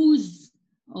use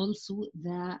also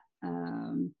the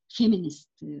feminist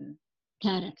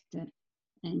character,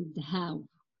 and how.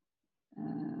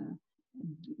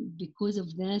 Because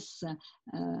of this, a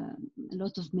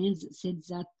lot of men said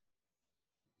that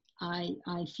I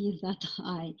feel that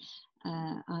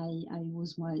I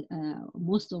was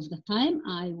most of the time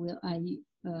I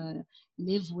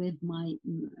live with my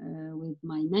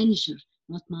manager,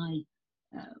 not my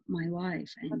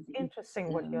wife. That's And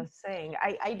interesting what you're saying.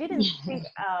 I didn't think,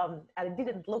 I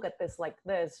didn't look at this like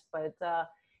this, but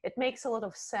it makes a lot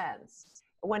of sense.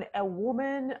 When a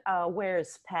woman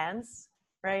wears pants,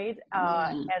 right,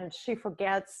 yeah, and she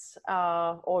forgets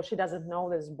or she doesn't know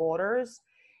there's borders,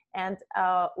 and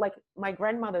like my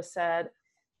grandmother said,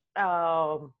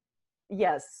 um,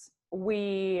 yes,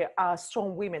 we are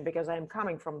strong women because I'm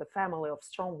coming from the family of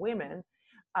strong women,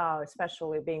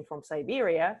 especially being from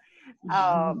Siberia.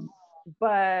 Uh,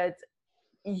 but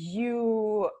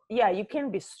you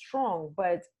can be strong,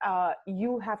 but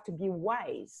you have to be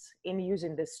wise in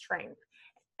using this strength.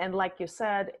 And like you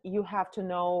said, you have to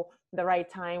know the right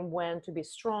time when to be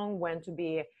strong, when to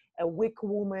be a weak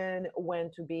woman,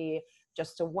 when to be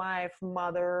just a wife,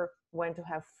 mother, when to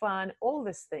have fun, all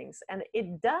these things. And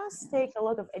it does take a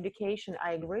lot of education.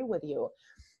 I agree with you.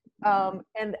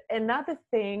 And another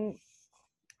thing,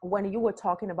 when you were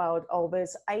talking about all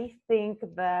this, I think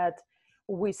that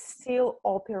we still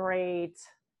operate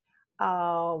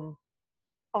um,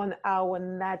 on our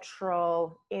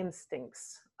natural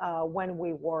instincts when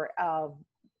we were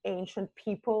ancient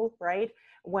people, right?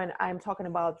 When I'm talking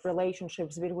about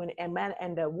relationships between a man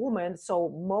and a woman, so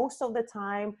most of the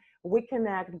time we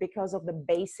connect because of the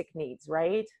basic needs,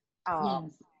 right? Uh,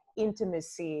 yes,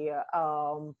 Intimacy,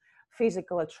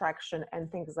 physical attraction,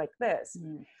 and things like this.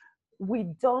 yes, We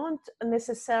don't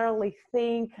necessarily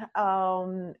think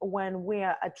when we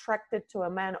are attracted to a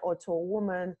man or to a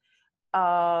woman,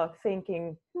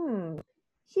 thinking,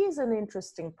 he's an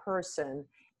interesting person.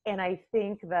 And I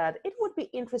think that it would be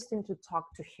interesting to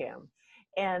talk to him.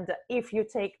 And if you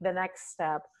take the next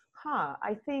step,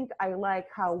 I think I like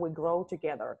how we grow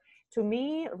together. To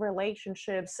me,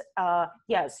 relationships,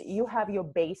 yes, you have your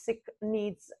basic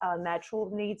needs, natural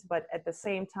needs, but at the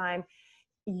same time,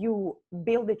 you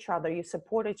build each other, you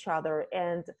support each other,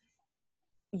 and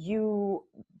you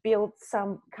build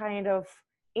some kind of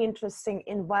interesting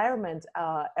environment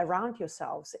around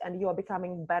yourselves, and you are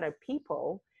becoming better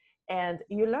people, and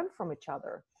you learn from each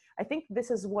other. I think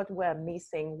this is what we're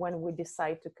missing when we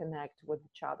decide to connect with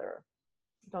each other.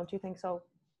 Don't you think so?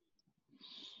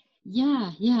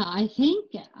 yeah. I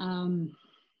think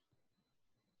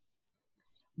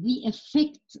we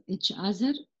affect each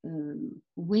other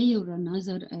way or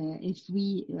another if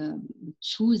we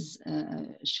choose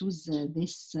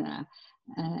this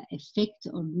effect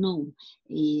or no.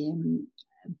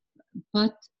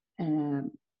 But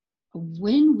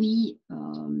when we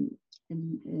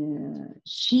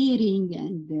sharing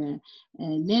and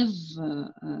live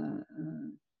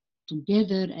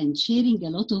together and sharing a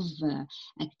lot of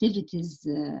activities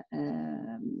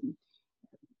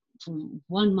for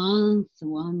 1 month,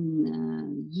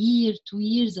 1 year, 2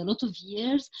 years, a lot of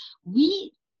years,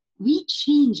 we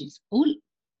changes. All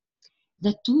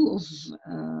the two of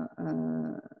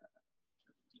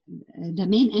the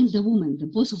man and the woman, the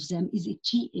both of them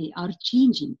are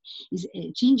changing,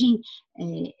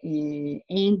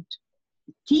 and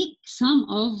take some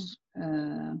of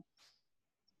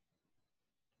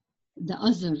the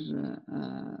other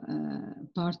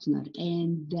partner.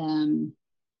 And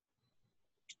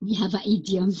we have an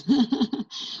idiom.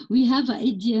 We have an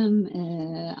idiom.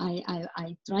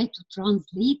 I try to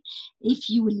translate. If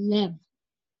you live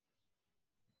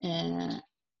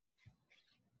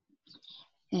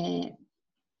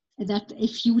that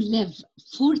if you live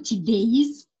 40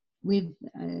 days with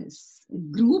a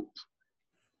group,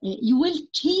 you will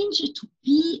change to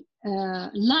be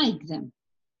like them.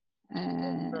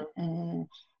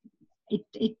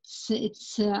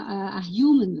 It's a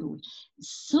human rule.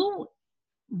 So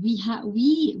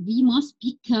we must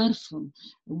be careful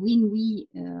when we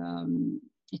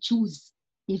choose,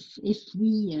 if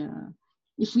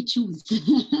we choose.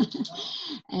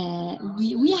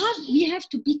 We have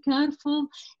to be careful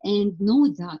and know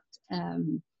that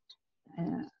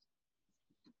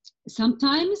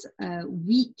sometimes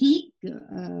we take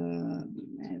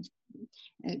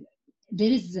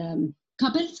there is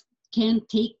couples can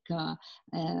take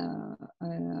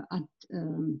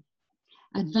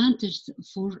advantage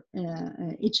for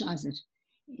each other,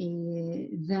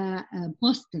 the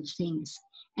positive things,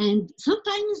 and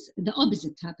sometimes the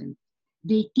opposite happens.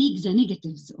 They take the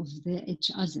negatives of each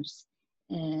others,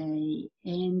 and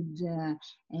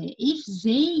if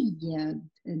they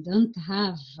don't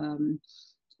have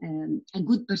a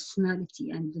good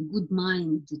personality and a good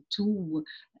mind to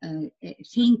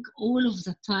think all of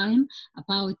the time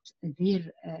about their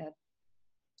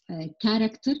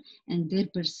character and their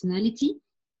personality,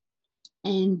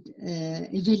 and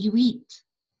evaluate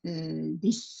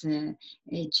these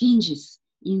changes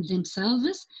in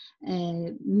themselves.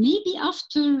 Maybe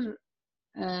after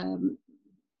a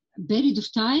period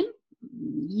of time,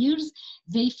 years,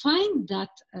 they find that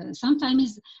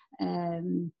sometimes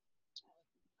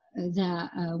the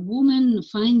woman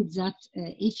finds that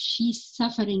if she's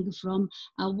suffering from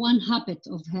one habit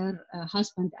of her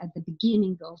husband at the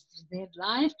beginning of their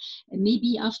life,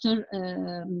 maybe after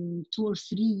 2 or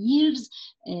 3 years,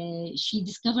 she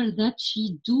discovered that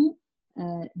she do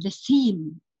the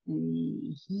same.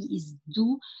 He is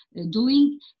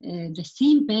doing the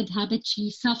same bad habit.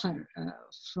 She suffer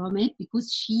from it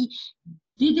because she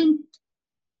didn't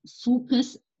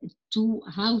focus to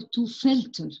how to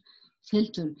filter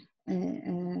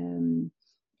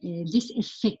this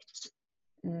effect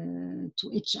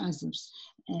to each others.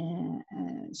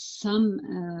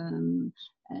 Sometimes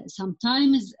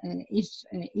if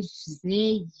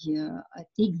they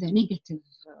take the negative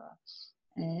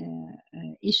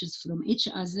issues from each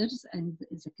others and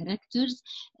the characters,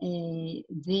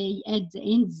 they at the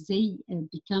end they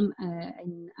become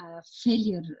in a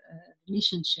failure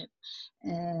relationship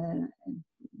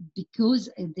because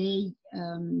they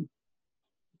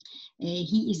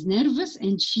he is nervous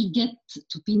and she get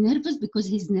to be nervous because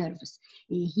he's nervous.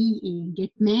 He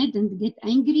get mad and get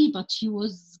angry, but she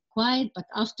was quiet. But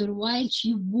after a while,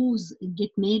 she was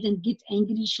get mad and get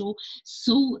angry.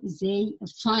 So they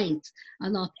fight a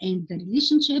lot, and the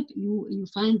relationship you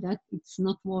find that it's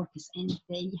not works, and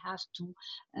they have to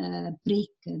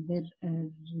break their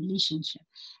relationship.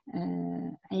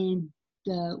 And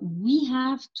we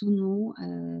have to know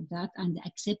that and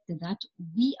accept that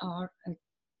we are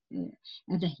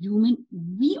as a human,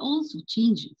 we also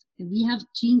change it. We have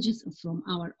changes from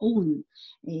our own.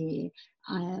 My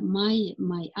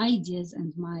ideas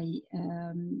and my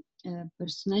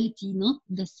personality not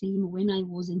the same when I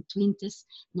was in 20s,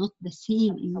 not the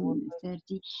same in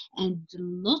 30, and a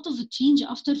lot of change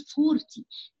after 40.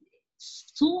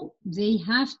 So they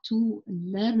have to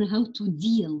learn how to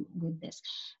deal with this.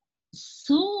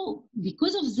 So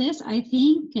because of this, I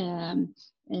think that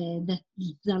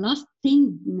the last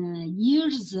 10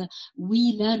 years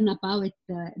we learn about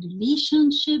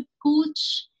relationship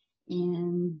coach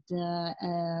and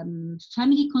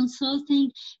family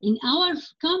consulting. In our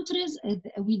countries,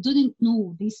 we didn't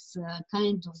know this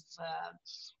kind of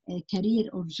career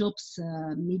or jobs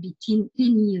maybe 10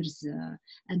 years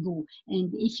ago.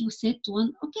 And if you said to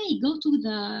one, okay, go to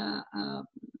the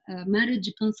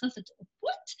marriage consultant,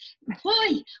 what?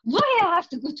 Why I have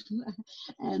to go to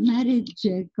a marriage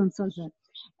consultant?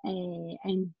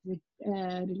 And the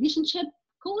relationship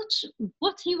coach,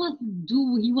 what he will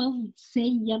do, he will say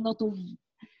a lot of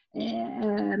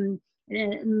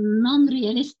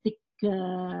non-realistic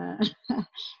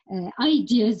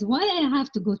ideas why I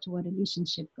have to go to a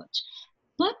relationship coach.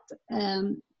 But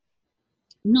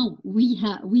no, we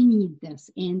need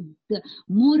this, and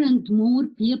more and more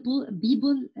people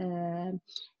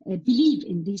believe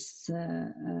in this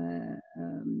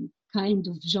kind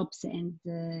of jobs and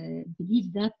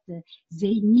believe that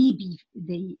they need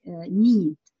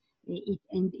it,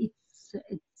 and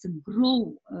it's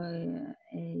grow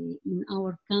in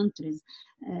our countries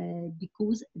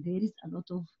because there is a lot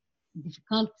of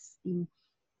difficulties in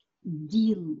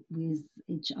deal with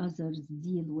each other,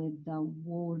 deal with the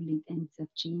world and the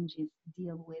changes,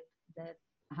 deal with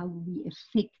how we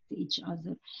affect each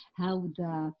other, how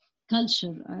the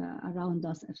culture around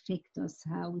us affect us,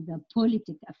 how the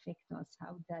politics affect us,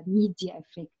 how the media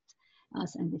affect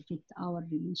us and affect our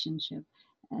relationship.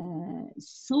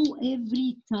 So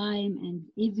every time and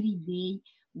every day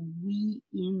we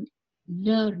in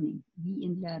learning.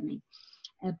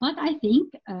 But I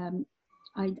think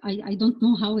I don't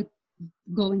know how it's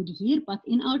going here, but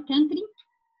in our country,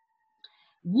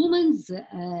 women's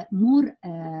more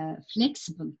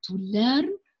flexible to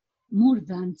learn more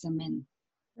than the men.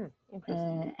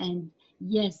 And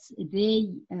yes,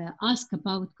 they ask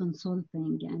about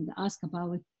consulting and ask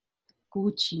about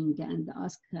coaching and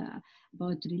ask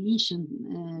about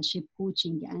relationship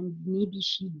coaching, and maybe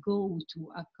she go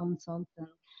to a counselor,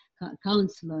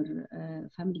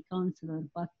 family counselor,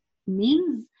 but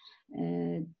men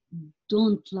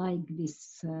don't like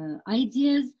these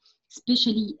ideas,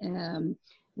 especially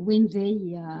when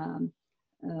they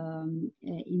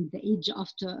in the age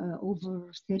after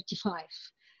over 35.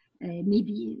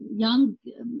 Maybe young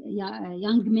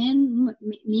men,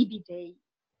 maybe they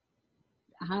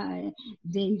are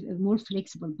more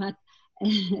flexible, but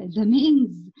the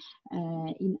men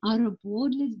in Arab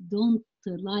world don't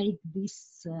like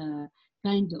this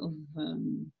kind of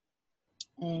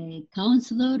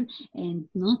counselor and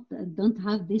don't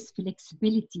have this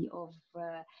flexibility of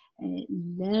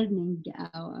learning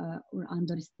or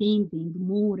understanding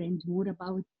more and more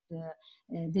about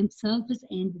themselves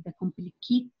and the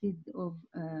complicated of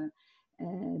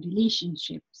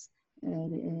relationships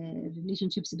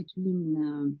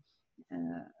between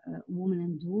women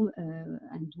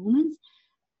and women.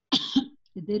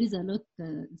 There is a lot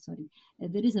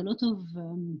there is a lot of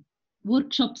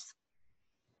workshops.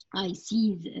 I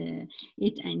see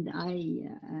it, and I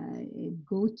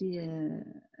go to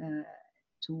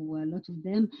a lot of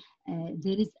them.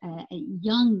 There is a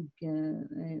young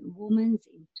woman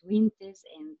in 20s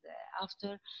and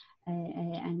after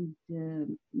and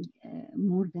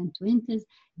more than 20s.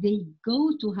 They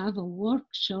go to have a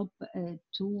workshop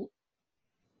to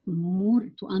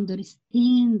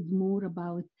understand more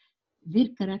about their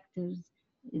characters,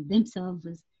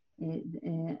 themselves,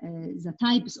 the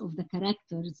types of the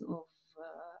characters of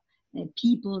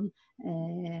people,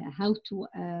 how to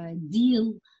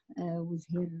deal with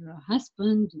her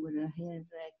husband, with her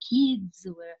kids.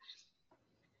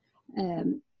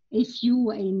 If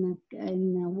you in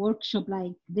a workshop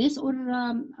like this, or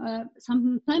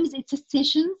sometimes it's a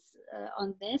sessions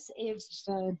on this, if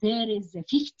there is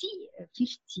 50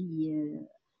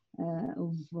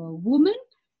 of women,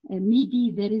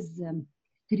 maybe there is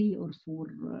 3 or 4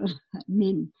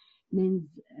 men in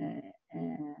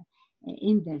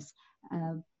this,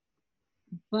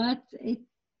 but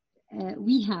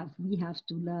we have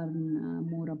to learn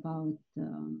more about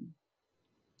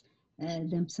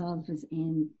themselves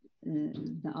and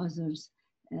the others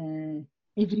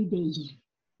every day.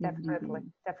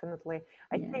 Definitely.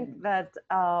 I think that,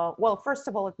 well, first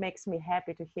of all, it makes me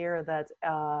happy to hear that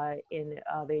in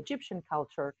the Egyptian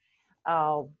culture,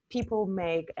 people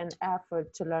make an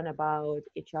effort to learn about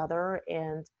each other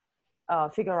and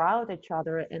figure out each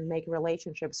other and make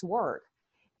relationships work.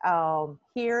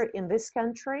 Here in this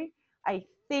country, I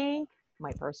think,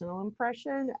 my personal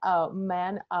impression,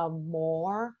 men are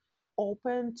more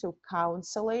open to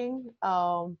counseling,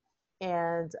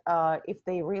 and if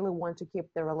they really want to keep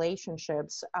the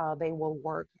relationships, they will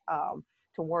work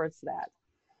towards that.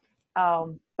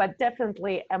 But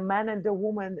definitely, a man and a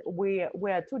woman, we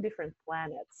are 2 different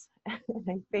planets. I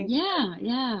think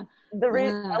there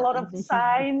is a lot of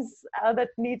science that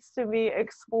needs to be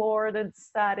explored and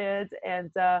studied,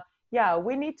 and yeah,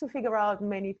 we need to figure out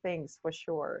many things for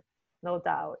sure, no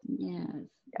doubt.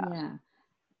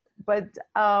 But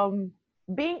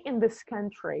being in this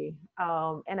country,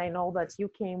 and I know that you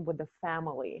came with a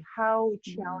family, how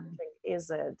challenging is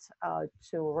it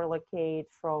to relocate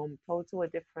from totally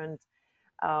different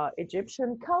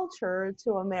Egyptian culture to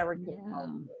American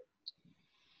culture?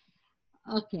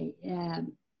 Okay,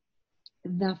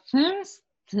 the first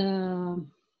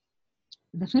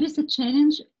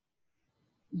challenge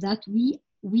that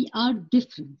we are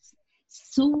different,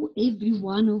 so every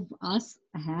one of us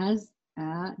has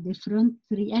a different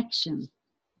reaction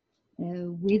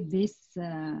with this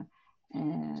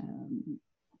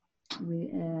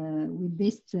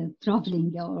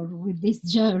traveling or with this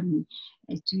journey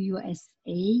to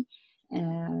USA.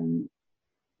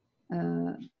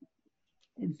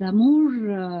 The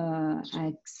more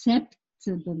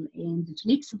acceptable and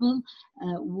flexible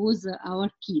was our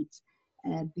kids,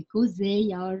 because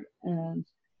they are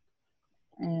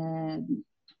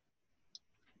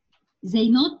they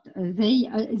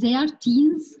are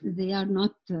teens. They are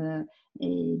not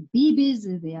babies.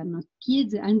 They are not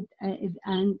kids,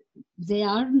 and they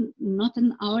are not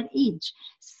in our age.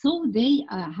 So they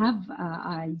have,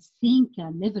 I think, a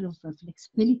level of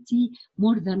flexibility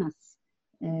more than us.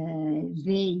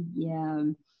 They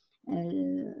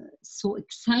so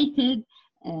excited,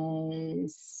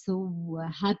 so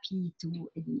happy to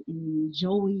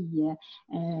enjoy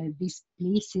these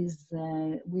places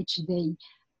which they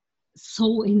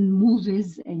saw in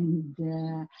movies and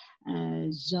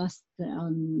just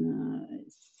on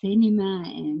cinema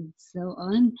and so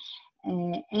on.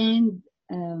 And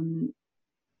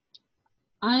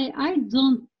I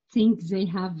don't think they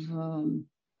have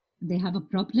a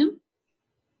problem,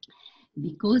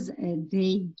 because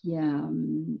the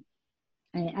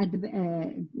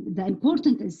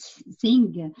important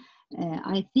thing,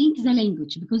 I think, the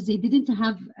language, because they didn't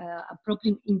have a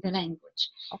problem in the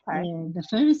language. The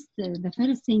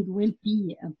first thing will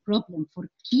be a problem for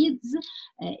kids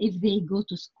if they go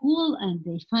to school and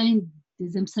they find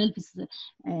themselves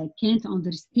can't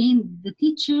understand the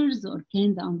teachers or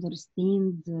can't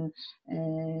understand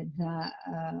the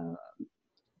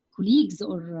colleagues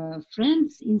or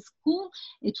friends in school.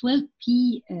 It will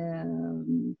be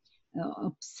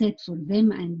upset for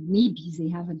them, and maybe they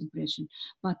have a depression.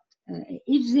 But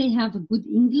if they have a good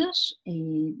English,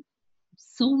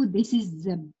 so this is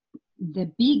the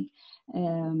big,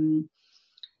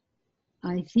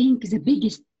 I think the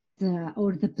biggest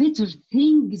or the better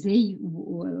thing they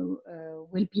will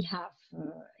be have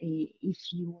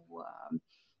if you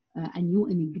a new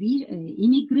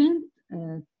immigrant.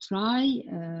 Try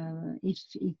if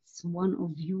it's one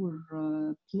of your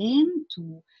plan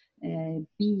to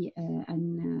be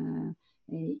an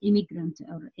immigrant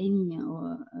or any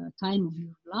time of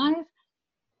your life.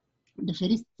 The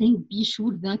first thing, be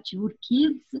sure that your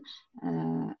kids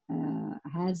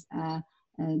has a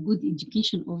good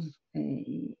education of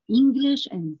English,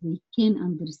 and they can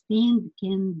understand,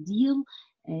 can deal,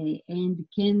 and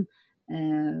can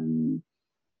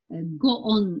go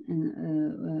on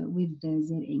with their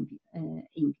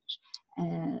English.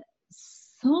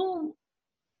 So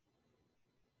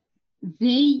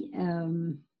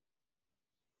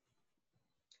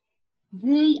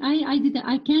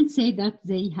I can't say that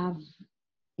they have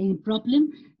any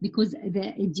problem, because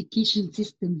the education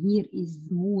system here is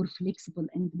more flexible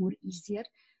and more easier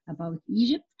about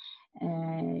Egypt.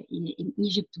 In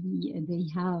Egypt, they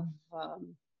have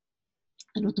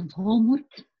a lot of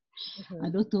homework, a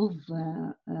lot of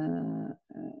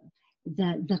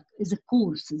the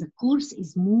course. The course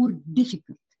is more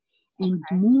difficult and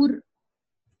more.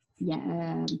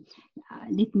 Yeah,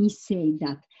 let me say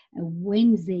that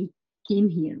when they came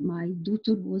here, my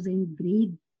daughter was in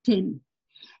grade 10,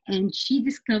 and she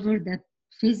discovered that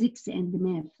physics and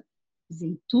math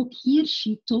they talk here,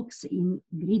 she talks in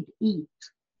grade 8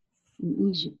 in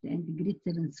Egypt and grade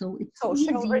 7. So it's so easy.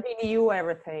 She already knew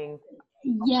everything.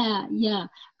 Yeah,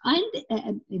 and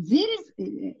there is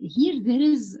here there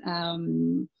is a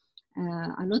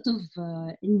lot of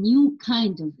new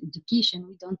kind of education.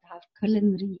 We don't have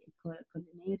culinary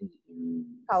in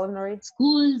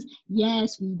schools.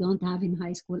 Yes, we don't have in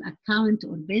high school account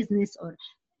or business, or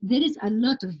there is a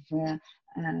lot of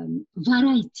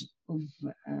variety of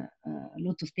a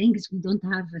lot of things. We don't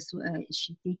have.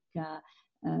 She take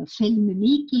film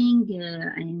making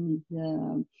and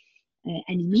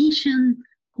animation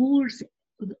course.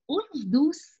 All of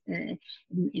those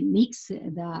makes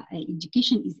the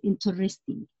education is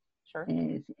interesting. Sure.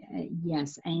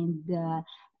 Yes, and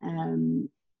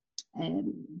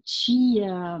she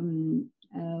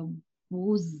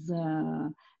was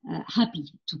happy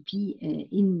to be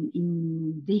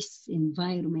in this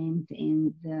environment,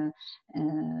 and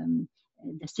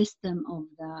the system of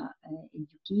the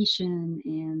education,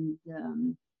 and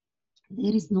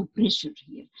there is no pressure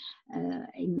here.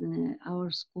 In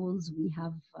our schools, we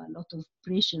have a lot of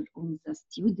pressure on the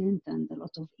student and a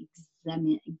lot of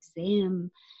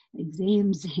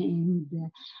exams,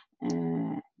 and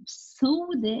so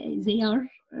they are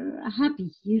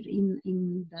happy here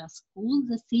in the school.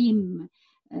 The same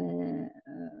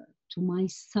to my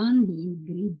son, he in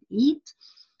grade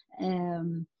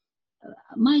 8.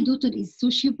 My daughter is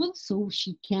sociable, so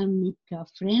she can make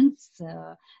friends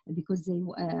because they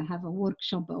have a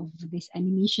workshop of this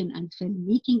animation and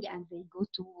filmmaking, and they go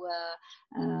to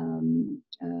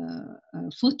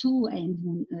photo,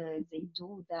 and they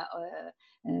do the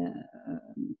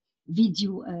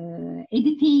video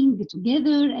editing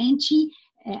together, and she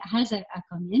has a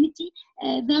community.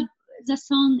 The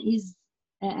son is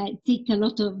take a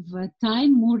lot of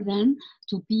time more than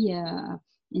to be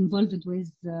involved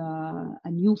with a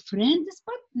new friends,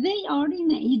 but they are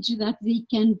in an age that they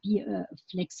can be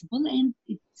flexible, and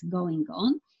it's going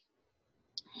on.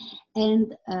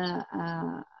 And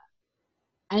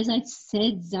as I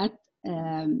said, that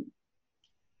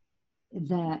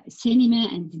the cinema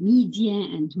and media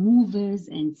and movies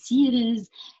and series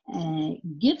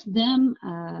give them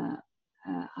a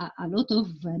lot of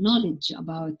knowledge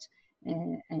about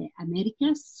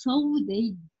America, so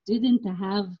they didn't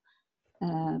have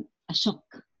a shock.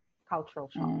 Cultural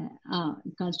shock.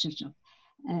 Culture shock.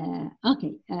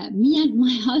 Okay, me and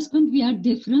my husband, we are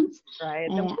different. Right.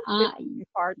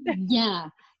 Part. Yeah,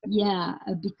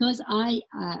 because I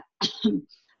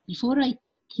before I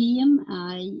came,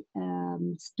 I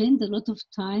spent a lot of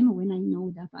time when I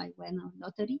know that I won a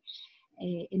lottery,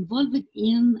 involved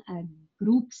in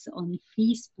groups on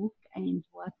Facebook and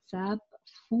WhatsApp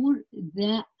for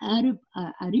the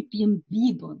Arabian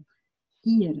people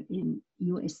here in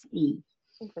USA.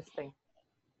 Interesting.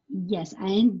 Yes,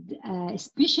 and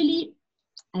especially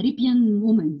Arabian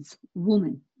women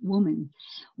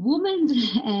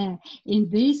in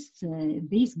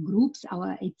these groups.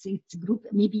 It's group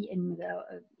maybe in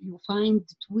you find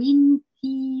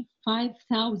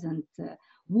 25,000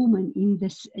 women in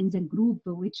the group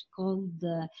which called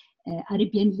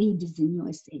Arabian Ladies in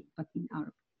USA, but in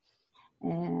Arabic.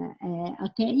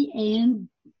 Okay, and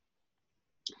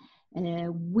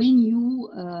when you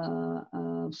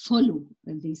follow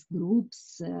these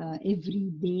groups every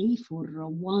day for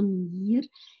 1 year,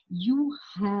 you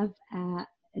have a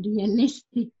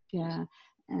realistic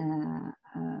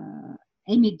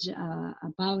image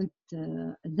about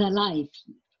the life.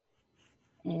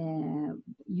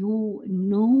 You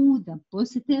know the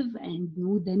positive and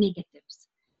know the negatives.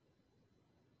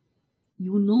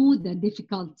 You know the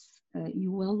difficulties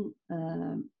you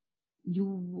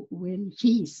will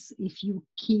face if you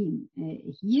came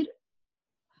here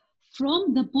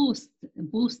from the posts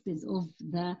of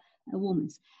the women.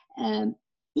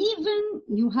 Even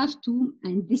you have to,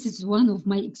 and this is one of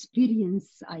my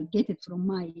experience, I get it from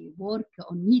my work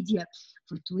on media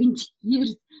for 20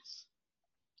 years,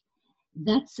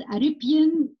 that's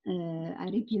Arabian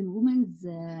women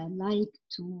like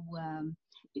to,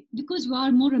 because we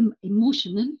are more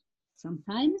emotional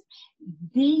sometimes,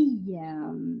 they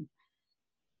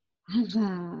have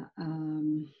a, I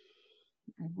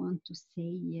want to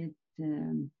say it,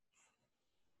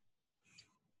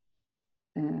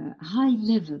 high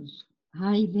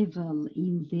level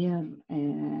in their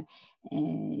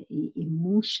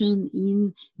emotion,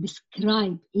 in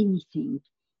describe anything.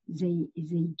 They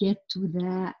get to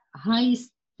the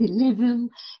highest level.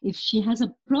 If she has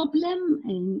a problem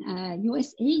in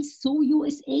USA, so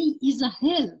USA is a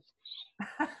hell.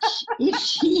 If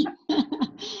she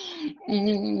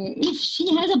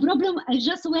has a problem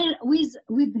just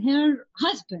with her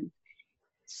husband,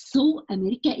 so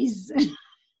America is.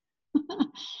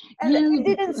 And it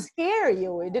didn't scare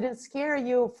you. It didn't scare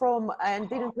you from, and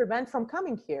didn't prevent from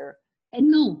coming here.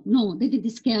 No, they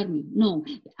didn't scare me. No,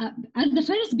 at the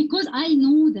first, because I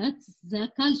know that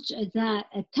the culture, the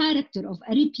character of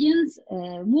Arabians,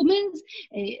 women,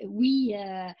 we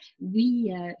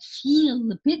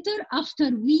feel better after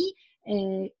we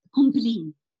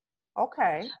complain.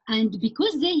 Okay. And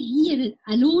because they here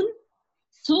alone,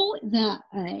 so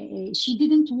she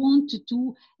didn't want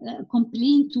to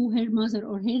complain to her mother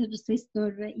or her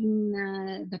sister in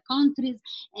the countries,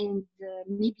 and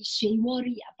maybe she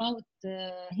worry about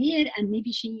her, and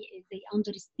maybe they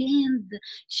understand.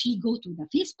 She go to the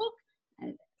Facebook,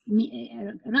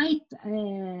 write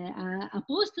a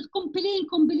post, complain,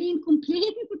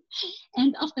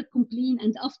 and after complain,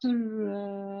 and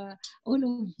after all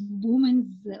of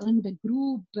women on the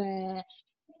group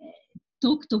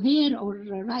talk to her or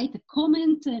write a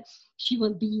comment, she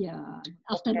will be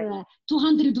after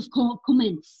 200 of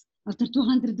comments. After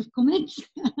 200 of comments,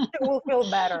 it will feel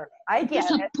better. I get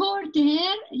to support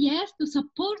her, yes, to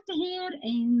support her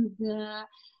and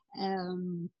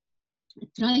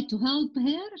try to help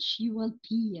her. She will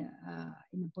be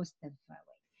in a positive way,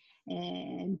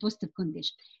 in positive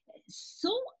condition.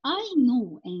 So I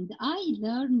know, and I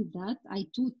learned that I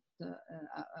taught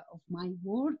of my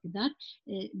work that.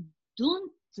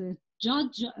 Don't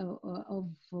judge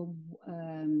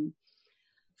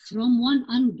from one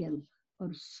angle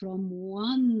or from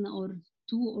one or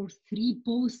two or three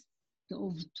posts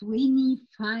of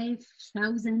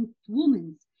 25,000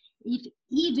 women. If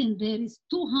even there is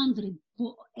 200,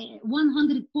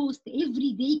 100 posts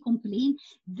every day complain,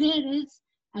 there is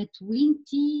a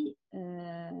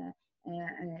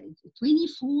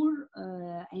 24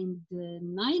 and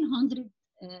 900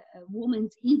 women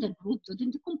in the group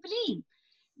didn't complain.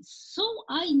 So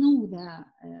I know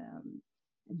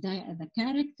the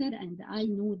character, and I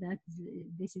know that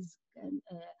this is a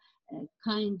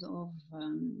kind of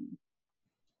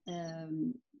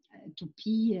to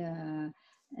be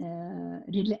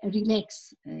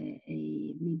relax.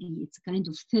 Maybe it's kind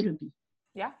of therapy.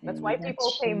 Yeah, that's why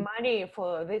people pay money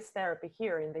for this therapy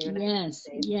here in the United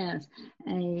States. Yes.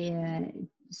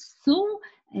 So,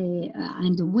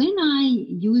 and when I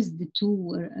used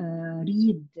to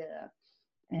read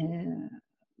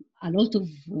a lot of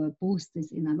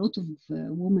posts in a lot of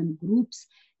women groups,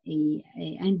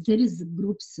 and there is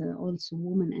groups also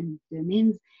women and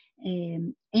men,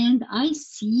 and I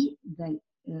see the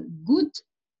good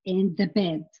and the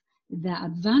bad, the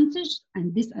advantage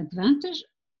and disadvantage.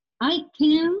 I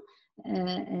can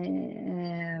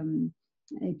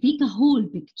take a whole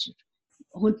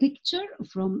picture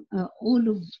from all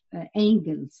of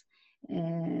angles.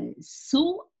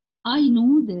 So I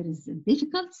know there is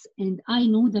difficulties and I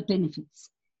know the benefits.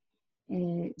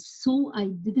 So I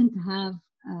didn't have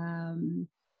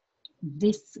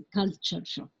this culture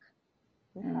shock.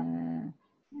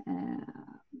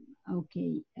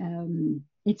 Okay,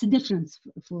 it's a difference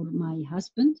for my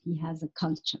husband. He has a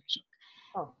culture shock.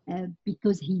 Oh,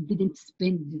 because he didn't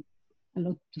spend a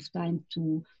lot of time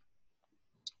to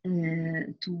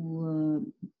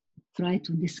try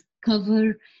to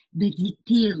discover the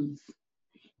details.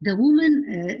 The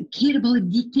woman care about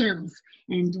details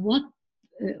and what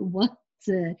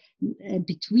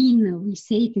between, we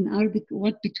say it in Arabic,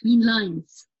 what between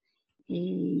lines.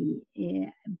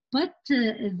 But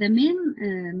the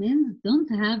men don't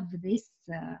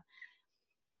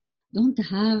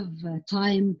have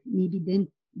time, maybe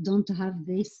then don't have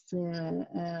this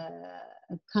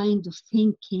kind of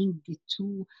thinking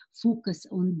to focus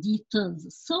on details.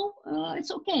 So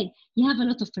it's okay. You have a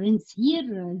lot of friends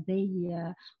here. They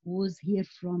was here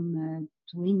from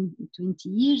 20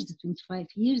 years, 25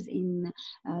 years in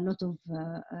a lot of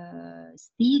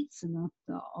states, not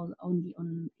only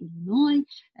on Illinois,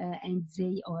 and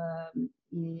they are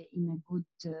in a good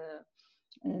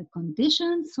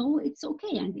conditions, so it's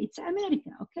okay, and it's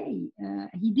America. Okay,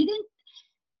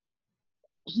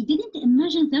 he didn't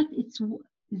imagine that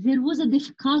there was a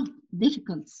difficulty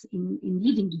in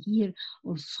living here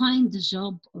or find a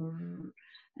job or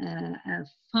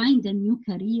find a new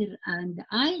career. And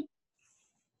I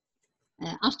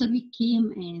after we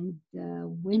came and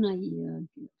when I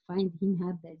find him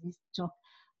had this job,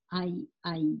 I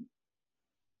I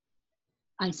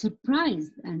I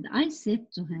surprised and I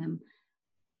said to him,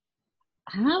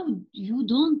 how you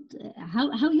don't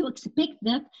how you expect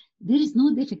that there is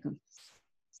no difficulty,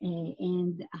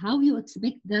 and how you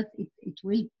expect that it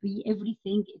will be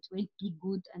everything, it will be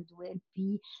good and will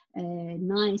be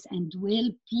nice and will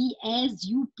be as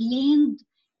you planned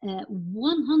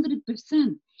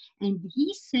 100%. And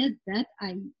he said that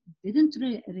I didn't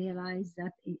realize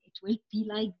that it will be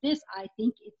like this. I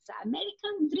think it's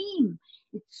American dream.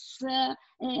 It's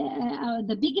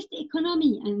the biggest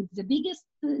economy and the biggest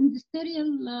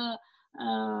industrial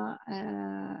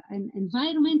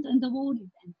environment in the world,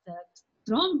 and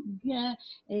strong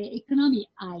economy.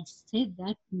 I said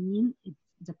that means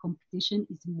the competition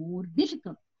is more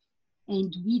difficult,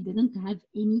 and we didn't have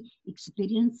any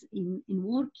experience in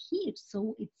work here,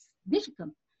 so it's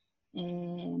difficult.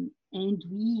 And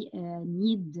we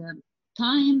need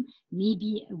time,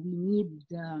 maybe we need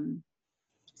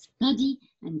study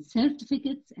and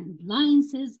certificates and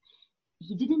licenses.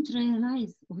 He didn't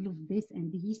realize all of this,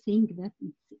 and he think that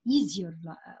it's easier,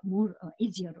 more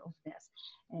easier of this.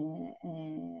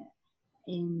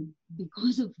 And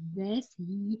because of this,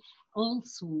 he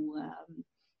also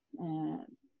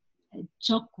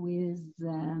choke with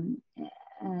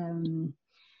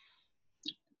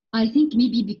I think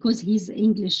maybe because his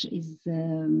English is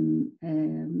in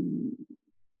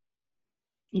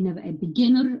a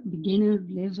beginner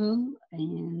level,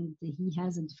 and he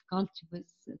has a difficulty with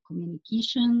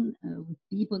communication with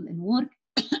people in work,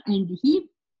 and he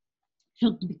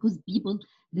shocked because people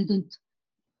didn't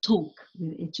talk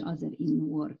with each other in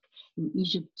work. In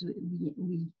Egypt,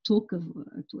 we talk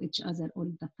to each other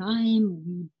all the time.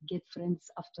 We get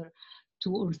friends after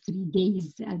 2 or 3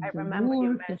 days at I the remember you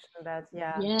work. mentioned that.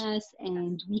 Yeah. Yes,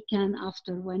 and we can,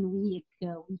 after 1 week,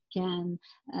 we can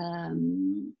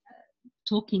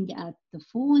talking at the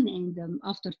phone, and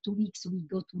after 2 weeks we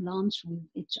go to lunch with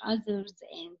each others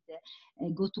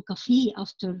and go to cafe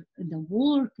after the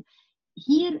work.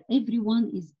 Here everyone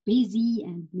is busy,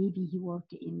 and maybe he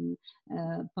work in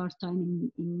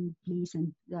part-time in place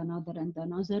and another,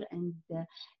 and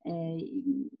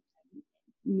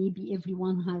maybe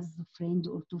everyone has a friend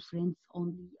or 2 friends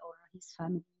only, or his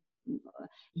family.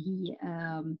 He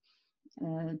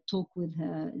talk with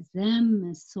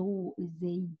them, so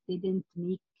they didn't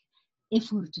make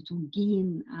effort to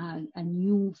gain a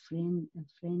new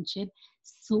friendship.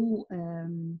 So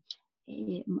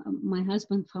my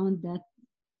husband found that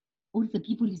all the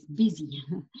people is busy,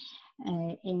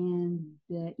 and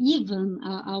even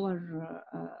our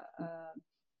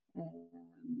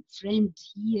friend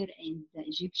here, and the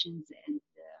Egyptians and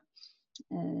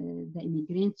the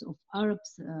immigrants of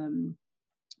Arabs.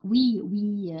 We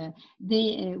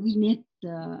met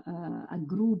a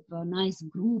group, a nice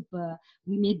group.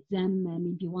 We met them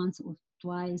maybe once or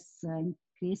twice in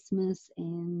Christmas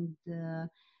and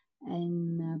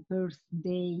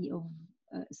birthday of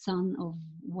son of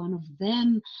one of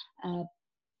them.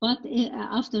 But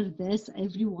after this,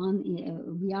 everyone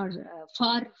we are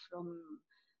far from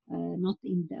not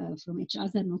in from each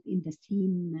other, not in the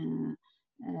same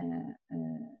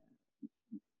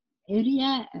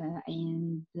area,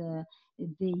 and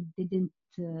they didn't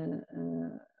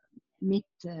meet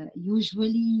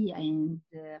usually, and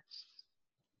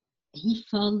he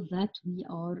felt that we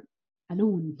are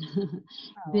alone.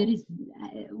 There Oh, is,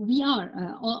 we are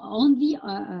only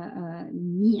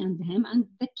me and him and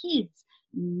the kids.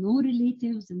 No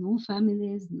relatives, no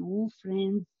families, no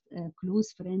friends,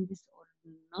 close friends or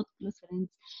not close friends.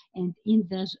 And in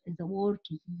the work,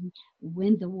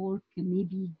 when the work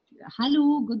maybe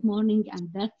hello, good morning, and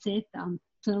that's it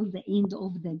until the end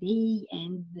of the day.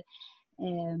 And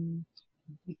um,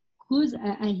 because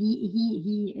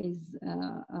he is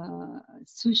a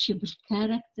sociable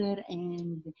character,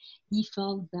 and he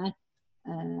felt that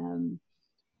um,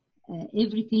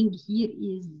 everything here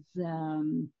is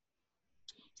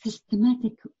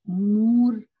systematic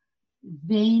more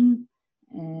than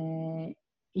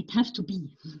it has to be.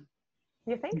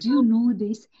 you think Do so? you know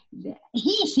this?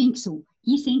 He thinks so.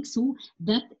 He thinks so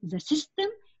that the system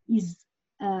is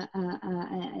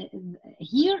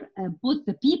here put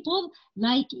the people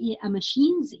like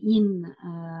machines in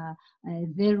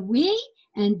their way,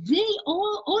 and they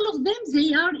all of them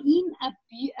they are in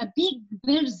a big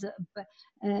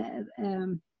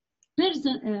um,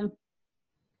 person,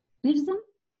 prison,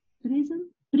 prison,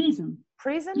 prison,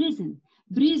 Prison? prison,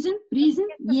 prison, I prison.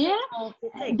 think it's the Yeah, same of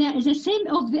you think. the same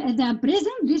of the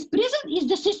prison. This prison is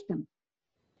the system.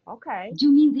 Okay. Do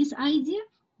you mean this idea?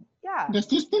 Yeah. The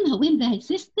system, when the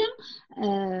system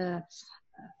uh,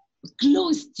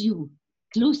 close to you,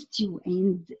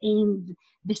 and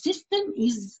the system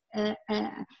is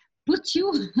put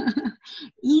you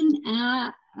in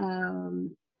a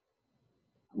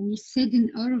we said in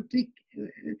Arabic.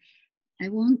 I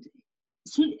want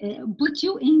put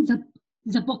you in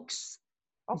the box,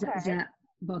 Okay. the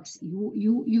box.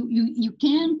 You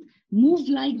can't move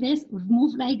like this or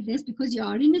move like this because you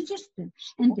are in a system,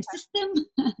 and the Okay. system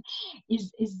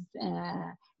is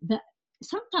the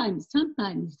sometimes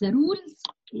the rules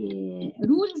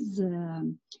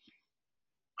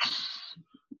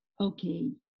okay.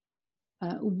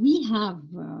 We have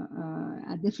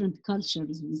different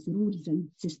cultures with rules and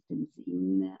systems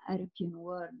in the Arabian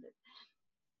world.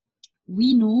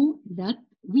 We know that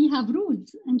we have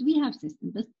rules and we have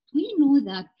systems, but we know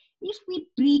that if we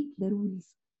break the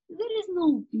rules, there is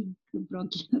no big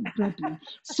problem.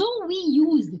 So we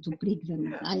used to break the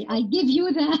rules. I give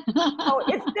you the So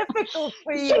it's difficult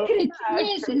for you. secrets,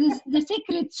 yes, the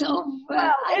secrets of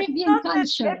Well, Arabian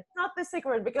culture. it's not the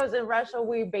secret because in Russia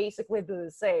we basically do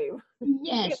the same.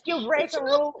 If Yes, you break it's a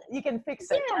not, rule, you can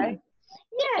fix it, yeah. right?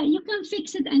 Yeah, you can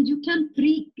fix it and you can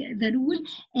break the rule.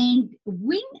 And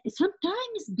when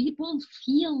sometimes people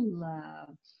feel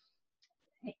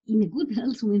in a good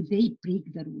health when they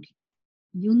break the rule.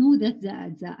 You know that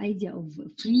the idea of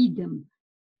freedom,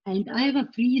 and I have a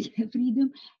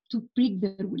freedom to break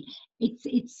the rule.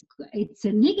 It's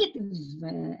a negative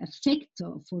effect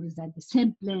for the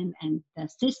discipline and the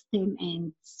system,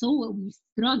 and so we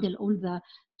struggle all the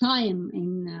time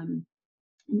in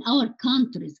our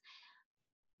countries.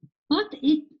 But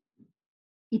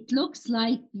it looks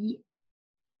like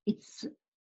it's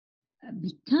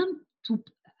become to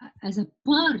as a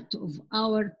part of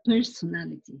our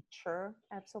personality. Sure,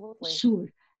 absolutely. Sure.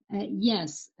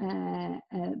 Yes.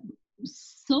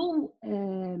 So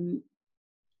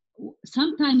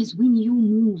sometimes when you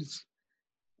move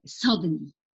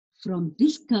suddenly from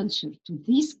this culture to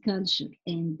this culture,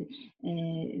 and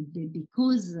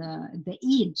because the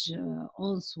age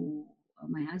also,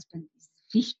 my husband is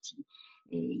 50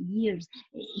 years,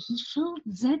 he felt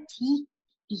that he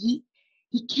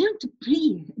he can't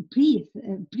breathe.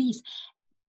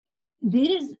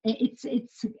 There is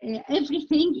it's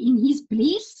everything in his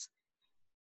place,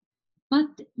 but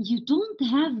you don't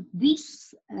have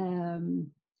this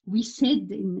we said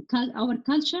in our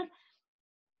culture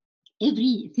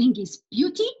everything is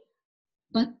beauty,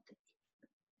 but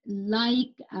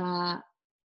like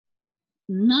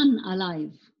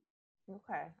non-alive,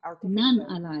 Okay, none artificial.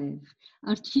 alive,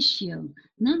 artificial,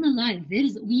 none alive. There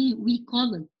is we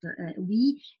call it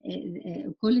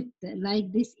call it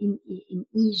like this in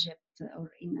Egypt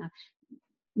or in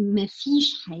ما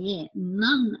فيش حياة,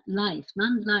 non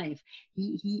life,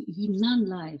 he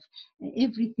non-life.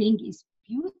 Everything is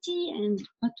beauty, and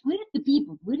but where is the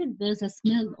people? Where is the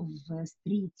smell of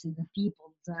streets, the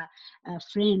people, the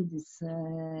friends,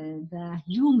 the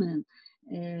human?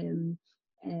 Um,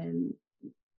 um,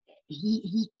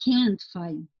 he can't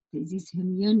find this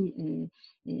humanity,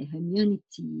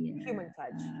 Human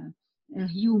touch.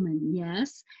 human,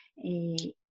 yes.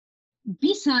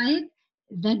 Beside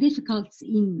the difficulties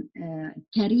in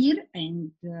career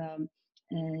and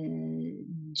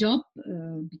job,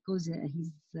 because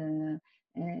he's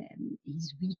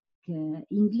weak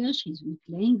English, his weak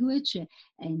language,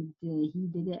 and we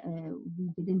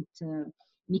didn't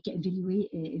make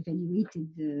evaluated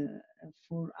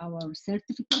for our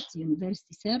certificates,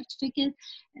 university certificate.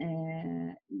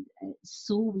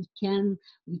 So we can't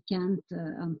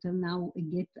until now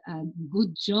get a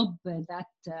good job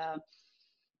that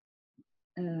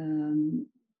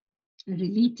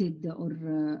related or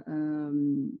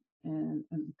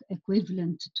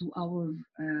equivalent to our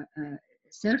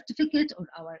certificate or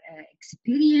our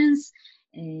experience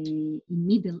in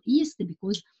Middle East,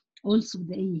 because also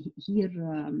they here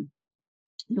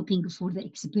looking for the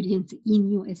experience in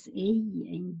USA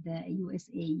and the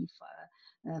USA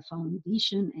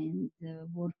foundation and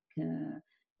work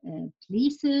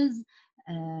places.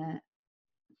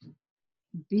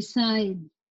 Besides,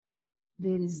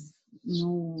 there is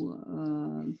no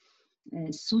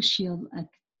social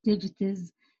activities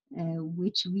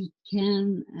which we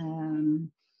can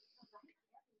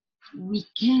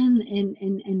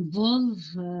involve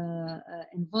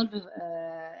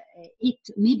it.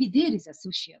 Maybe there is a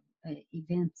social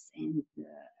events and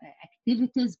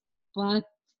activities, but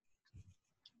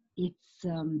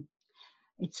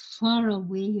it's far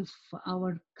away of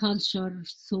our culture,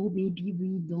 so maybe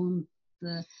we don't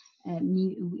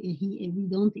we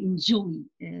don't enjoy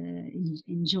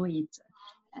it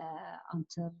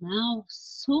until now.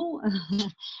 So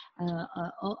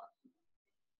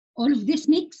all of this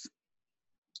make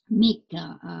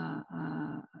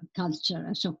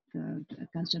culture shock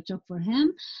for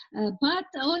him. But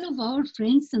all of our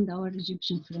friends and our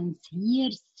Egyptian friends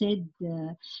here said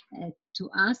to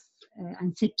us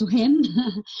and said to him,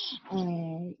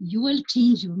 you will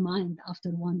change your mind after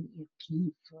 1 year,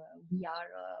 please.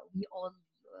 We all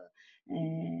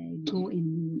go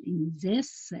in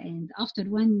this, and after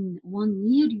one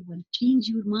year you will change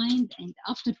your mind, and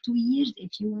after 2 years,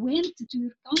 if you went to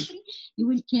your country, you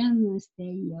will can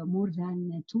stay more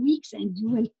than 2 weeks, and you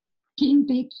will came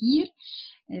back here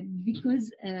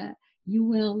because you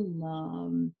will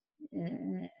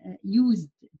used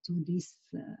to this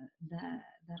the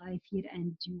life here,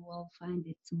 and you will find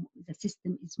it the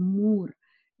system is more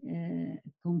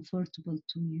comfortable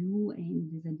to you,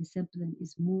 and the discipline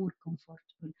is more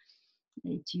comfortable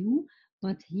to you.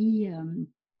 But he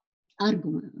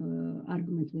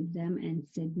argument with them and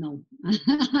said no.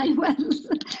 I will.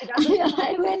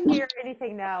 I will hear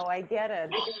anything now. I get it.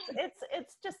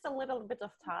 It's just a little bit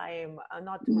of time,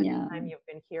 not too much time you've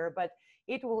been here, but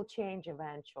it will change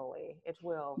eventually. It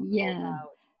will. Yeah. No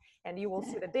doubt. And you will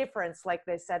see the difference. Like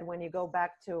they said, when you go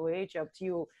back to Egypt,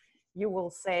 you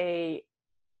will say,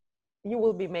 you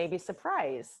will be maybe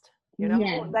surprised, you know,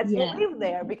 that you live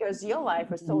there, because your life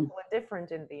is totally different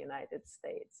in the United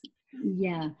States.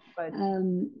 Yeah. But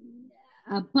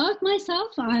about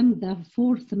myself, I'm the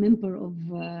fourth member of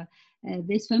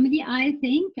this family. I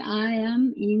think I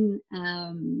am in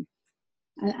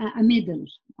a middle.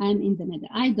 I'm in the middle.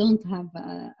 I don't have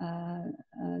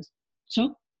a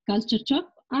shock, culture shock.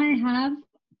 I have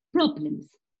problems,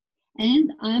 and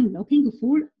I'm looking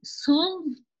for solve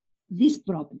these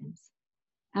problems.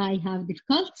 I have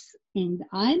difficulties, and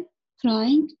I'm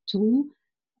trying to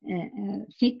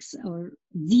fix or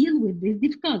deal with these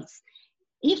difficulties.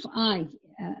 If I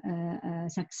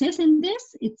success in this,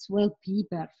 it will be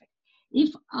perfect.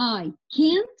 If I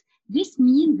can't, this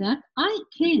means that I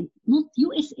can't, not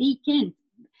USA can't,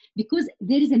 because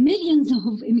there is a millions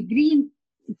of immigrants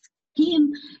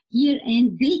came here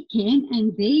and they can,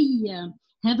 and they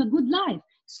have a good life.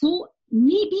 So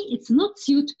maybe it's not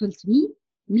suitable to me.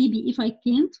 Maybe if I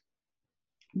can't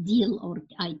deal or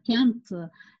I can't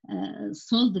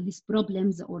solve these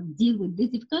problems or deal with these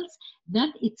difficulties,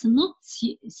 that it's not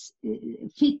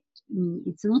fit me,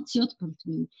 it's not suitable to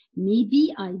me.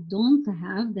 Maybe I don't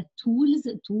have the tools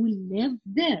to live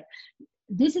there.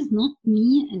 This is not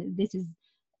me. This is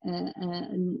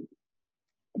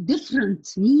different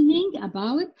meaning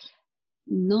about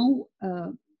no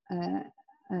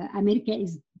America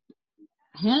is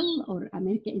hell or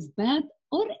America is bad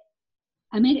or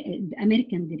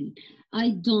American dream.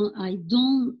 I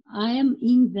am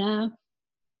in the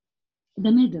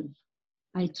middle.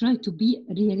 I try to be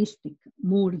realistic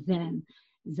more than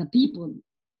the people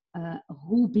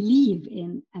who believe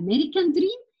in American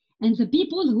dream and the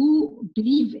people who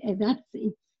believe that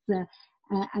it's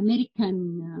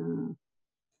American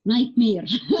nightmare.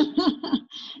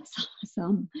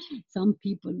 Some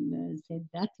people said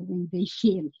that when they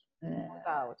fail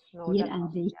here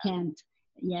and they can't.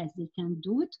 Yes, they can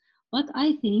do it, but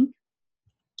I think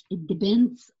it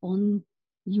depends on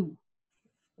you.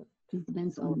 It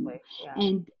depends on you. Yeah.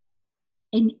 And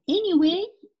in any way,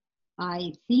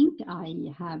 I think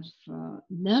I have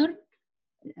learned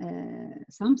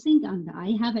something, and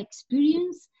I have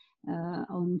experience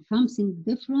on something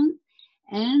different.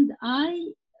 and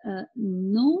I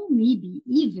know maybe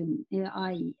even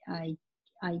I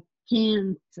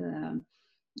can't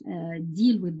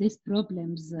deal with these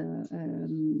problems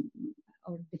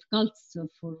or difficulties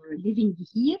for living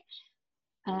here.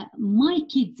 My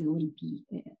kids will be,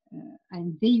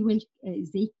 and they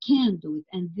can do it,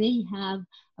 and they have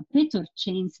a better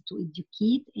chance to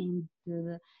educate and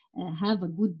have a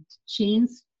good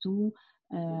chance to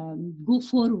go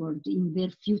forward in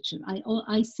their future.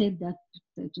 I said that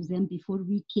to them before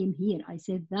we came here. I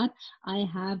said that I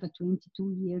have a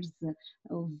 22 years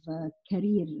of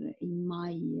career in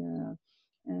my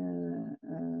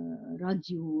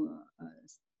radio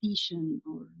station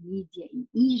or media in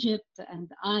Egypt,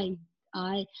 and I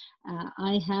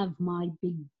have my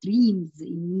big dreams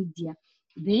in media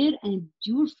there. And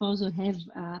your father have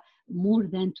more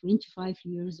than 25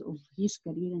 years of his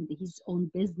career and his own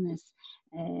business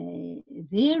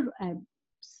there.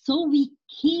 So we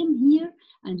came here,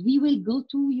 and we will go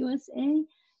to USA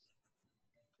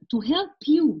to help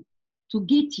you to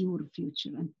get your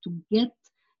future and to get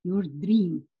your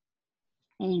dream,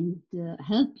 and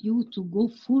help you to go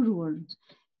forward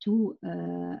to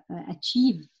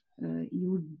achieve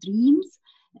your dreams.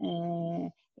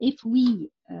 If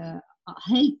we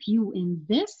help you in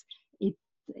this, it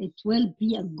will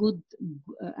be a good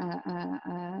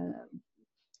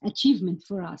achievement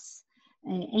for us.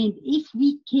 And if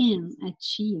we can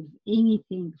achieve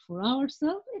anything for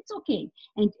ourselves, it's okay.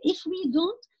 And if we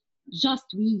don't,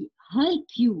 just we help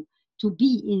you to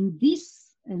be in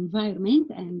this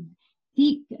environment and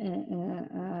take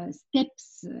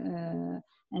steps,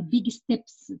 big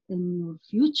steps in your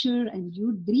future and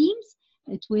your dreams.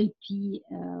 It will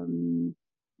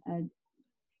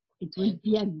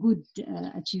be a good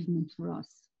achievement for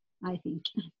us, I think.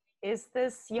 Is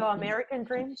this your American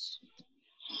dream?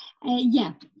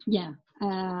 Yeah.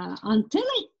 Until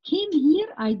I came here,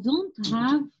 I don't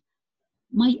have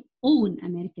my own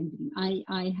American dream. I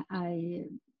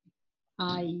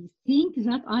think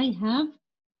that I have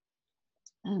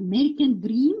American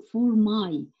dream for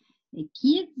my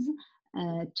kids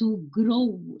to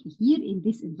grow here in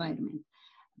this environment.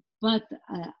 But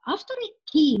after I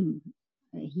came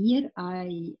here,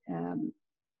 I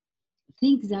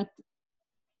think that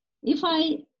if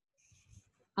I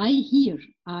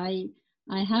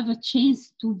have a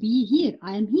chance to be here.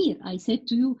 I am here. I said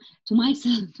to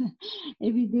myself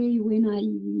every day when I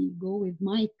go with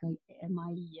my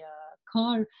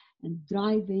car and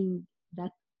driving,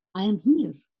 that I am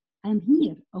here. I'm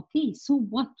here. Okay, so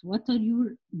what? What are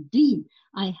your dreams?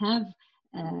 I have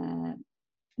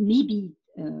maybe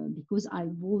because I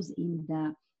was in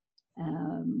the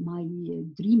my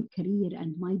dream career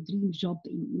and my dream job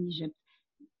in Egypt.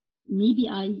 Maybe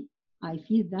I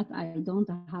feel that I don't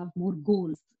have more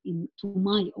goals to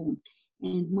my own,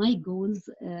 and my goals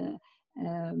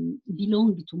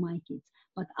belong to my kids.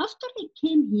 But after I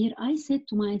came here, I said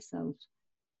to myself,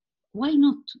 why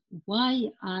not? Why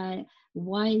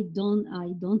don't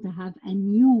I have a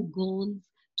new goals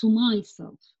to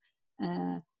myself?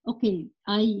 Okay,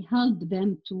 I help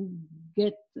them to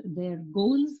get their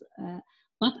goals,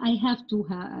 but I have to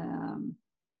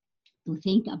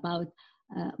think about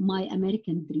my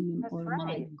American dream. That's or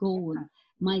right.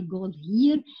 My goal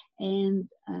here, and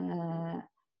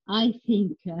I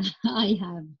think I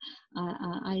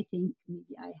think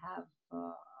maybe I have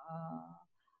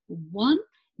one.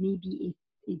 Maybe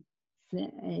it's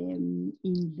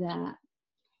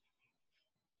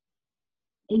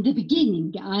in the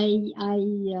beginning.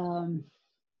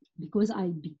 Because I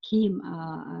became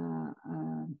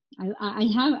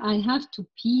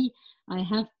I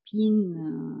have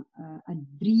been a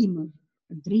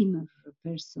dreamer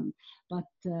person, but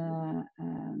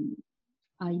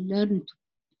I learned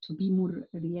to be more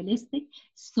realistic.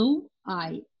 So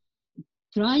I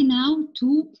try now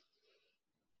to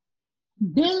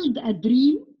build a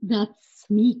dream that's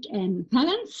make a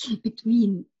balance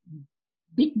between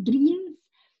big dreams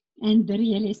and the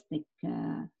realistic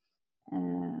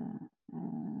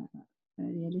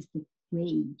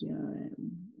way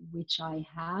which I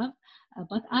have,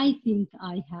 but I think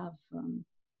I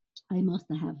must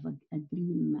have a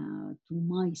dream to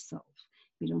myself,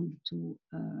 belong to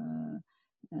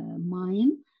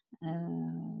mine.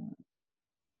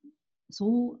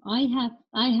 So I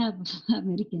have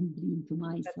American dream to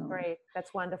myself. That's great.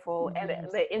 That's wonderful. Yes.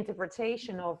 And the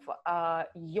interpretation of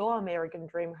your American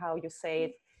dream, how you say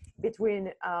it,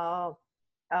 between a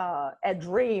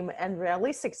dream and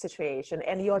realistic situation,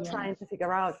 and you're trying to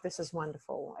figure out, this is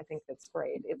wonderful. I think that's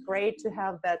great. It's great to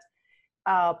have that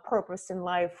purpose in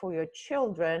life for your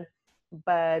children,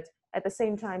 but at the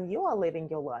same time, you are living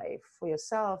your life for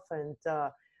yourself, and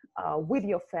with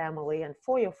your family and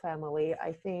for your family,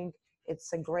 I think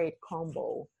it's a great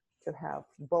combo to have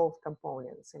both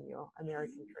components in your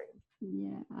American dream.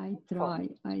 Yeah, I That's try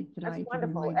to do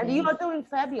wonderful. my And you best. are doing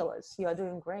fabulous. You are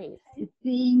doing great.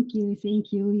 Thank you.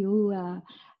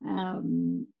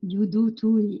 You do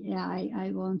too. Yeah,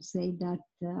 I won't say that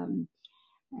uh,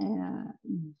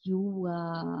 you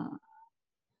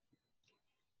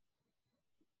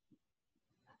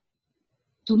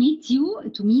to meet you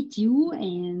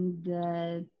and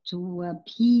to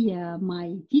be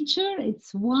my teacher.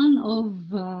 It's one of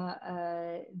the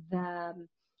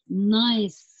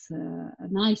nicest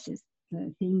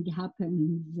thing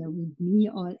happens with me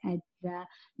or at the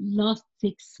last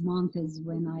 6 months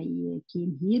when I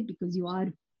came here, because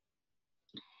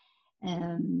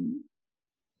um,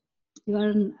 you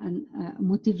are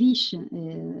motivative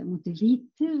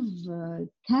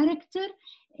character,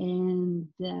 and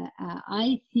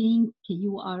I think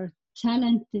you are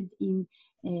talented in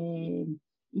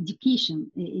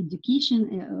education,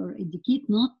 or educate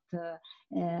not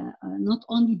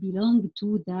only belong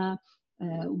to the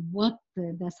what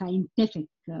the scientific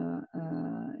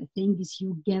things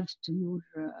you give to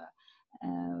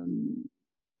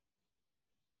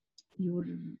your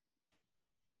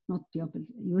not people,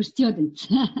 your students,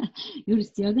 your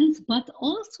students, but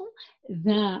also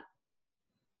the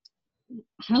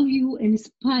how you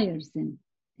inspire them,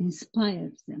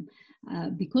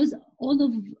 because all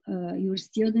of your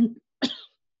students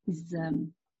is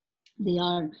they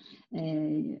are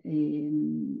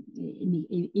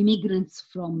immigrants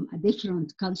from a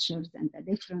different cultures and a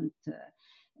different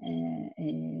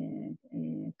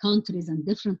countries and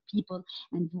different people,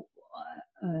 and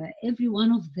every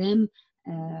one of them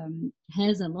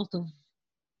has a lot of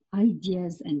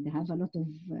ideas and have a lot of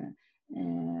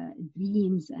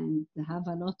dreams and have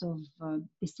a lot of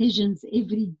decisions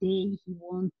every day he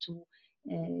want to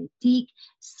take.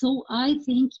 So I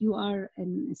think you are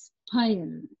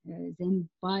inspire them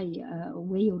by a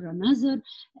way or another,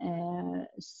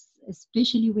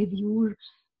 especially with your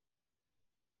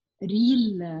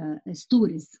real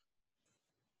stories.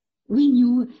 When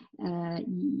you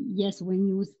yes, when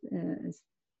you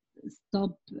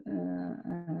stop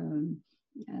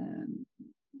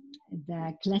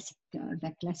the classic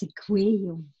way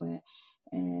of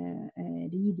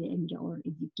reading or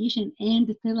education,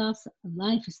 and tell us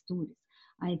life stories.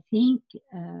 I think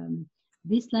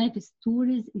this life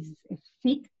stories is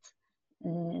affect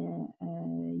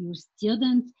your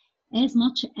students as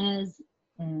much as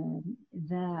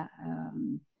the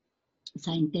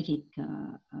scientific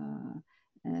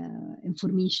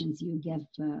informations you give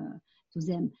to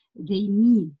them. They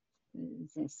need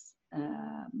this.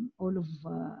 All of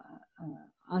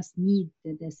us need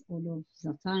this all of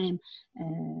the time,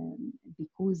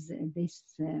 because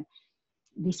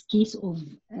this case of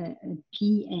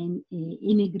being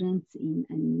immigrants in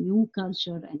a new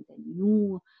culture and a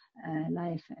new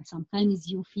life. Sometimes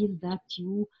you feel that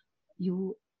you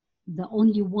the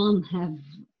only one have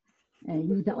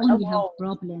you the only have Alone.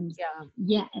 problems. Yeah.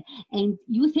 Yeah, and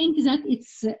you think that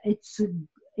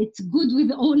it's good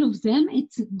with all of them.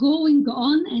 It's going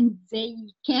on, and they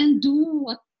can do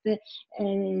what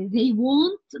they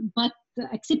want, but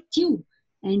accept you.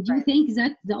 And you Right. think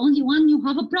that the only one you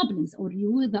have a problems, or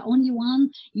you the only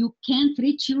one you can't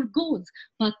reach your goals.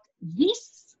 But this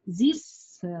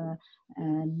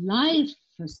life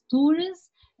stories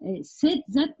said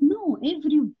that no,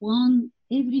 everyone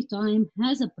every time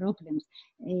has a problems.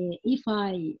 If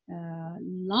I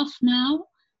laugh now,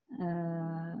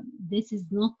 this does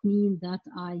not mean that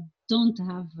I don't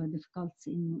have difficulties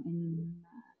in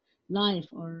life,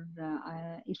 or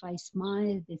if I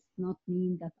smile, this does not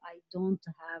mean that I don't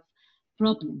have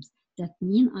problems. That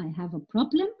mean I have a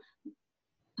problem.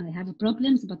 I have a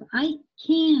problems, but I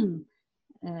can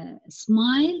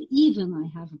smile even I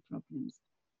have a problems.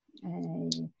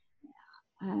 Uh,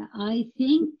 I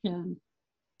think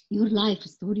your life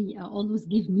story always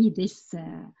give me this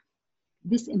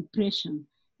impression.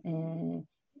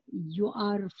 You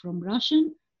are from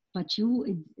Russian, but you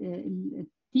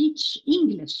teach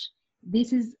English.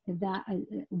 This is the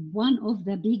one of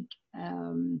the big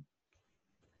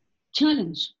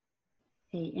challenge,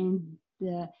 and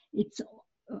it's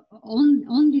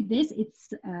only this.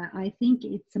 It's I think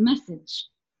it's a message.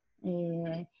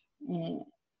 Uh, uh,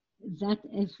 that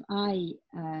if I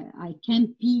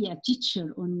can be a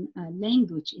teacher on a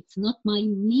language, it's not my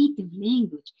native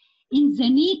language, in the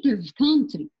native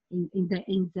country, in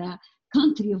the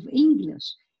country of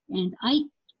English, and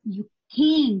you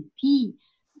can be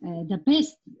the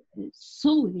best,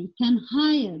 so they can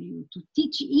hire you to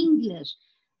teach English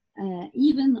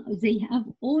even they have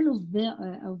all of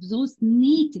those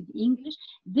native English.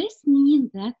 This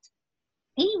means that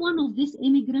any one of these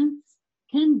immigrants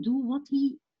can do what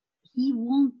he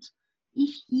want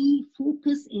if he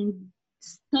focus and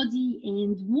study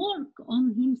and work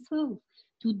on himself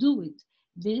to do it.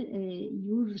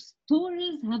 Your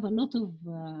stories have a lot of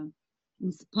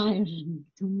inspiring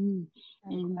to me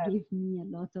and give me a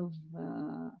lot of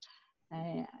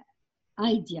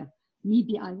idea.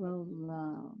 Maybe I will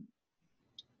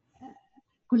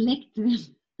collect them.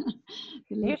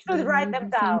 You should write them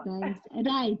down. Sometimes.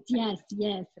 Right, yes,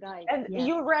 right. And yes.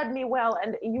 you read me well,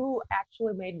 and you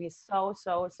actually made me so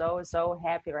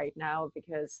happy right now,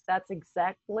 because that's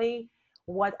exactly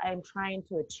what I'm trying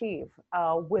to achieve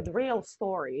with real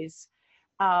stories.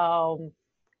 Um,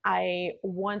 I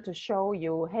want to show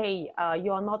you, hey,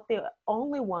 you're not the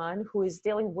only one who is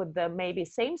dealing with the maybe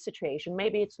same situation.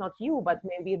 Maybe it's not you, but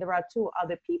maybe there are two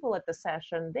other people at the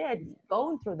session. They're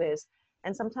going through this.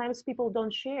 And sometimes people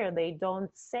don't share, they don't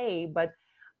say, but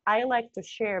I like to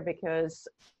share because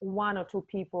one or two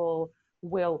people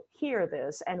will hear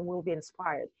this and will be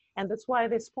inspired. And that's why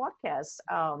this podcast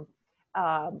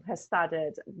has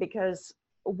started, because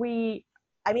where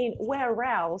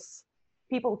else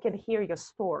people can hear your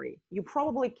story? You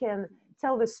probably can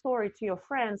tell this story to your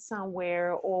friends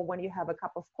somewhere, or when you have a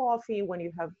cup of coffee, when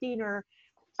you have dinner,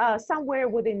 somewhere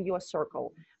within your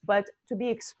circle. But to be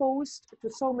exposed to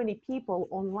so many people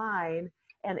online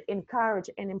and encourage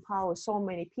and empower so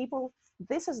many people,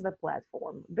 this is the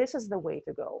platform. This is the way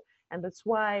to go. And that's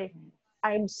why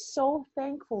I'm so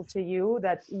thankful to you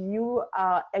that you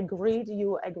agreed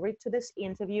to this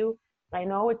interview. I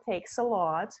know it takes a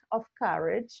lot of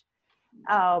courage.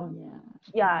 And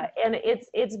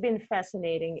it's been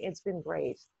fascinating. It's been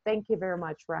great. Thank you very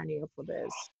much, Rania, for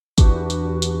this.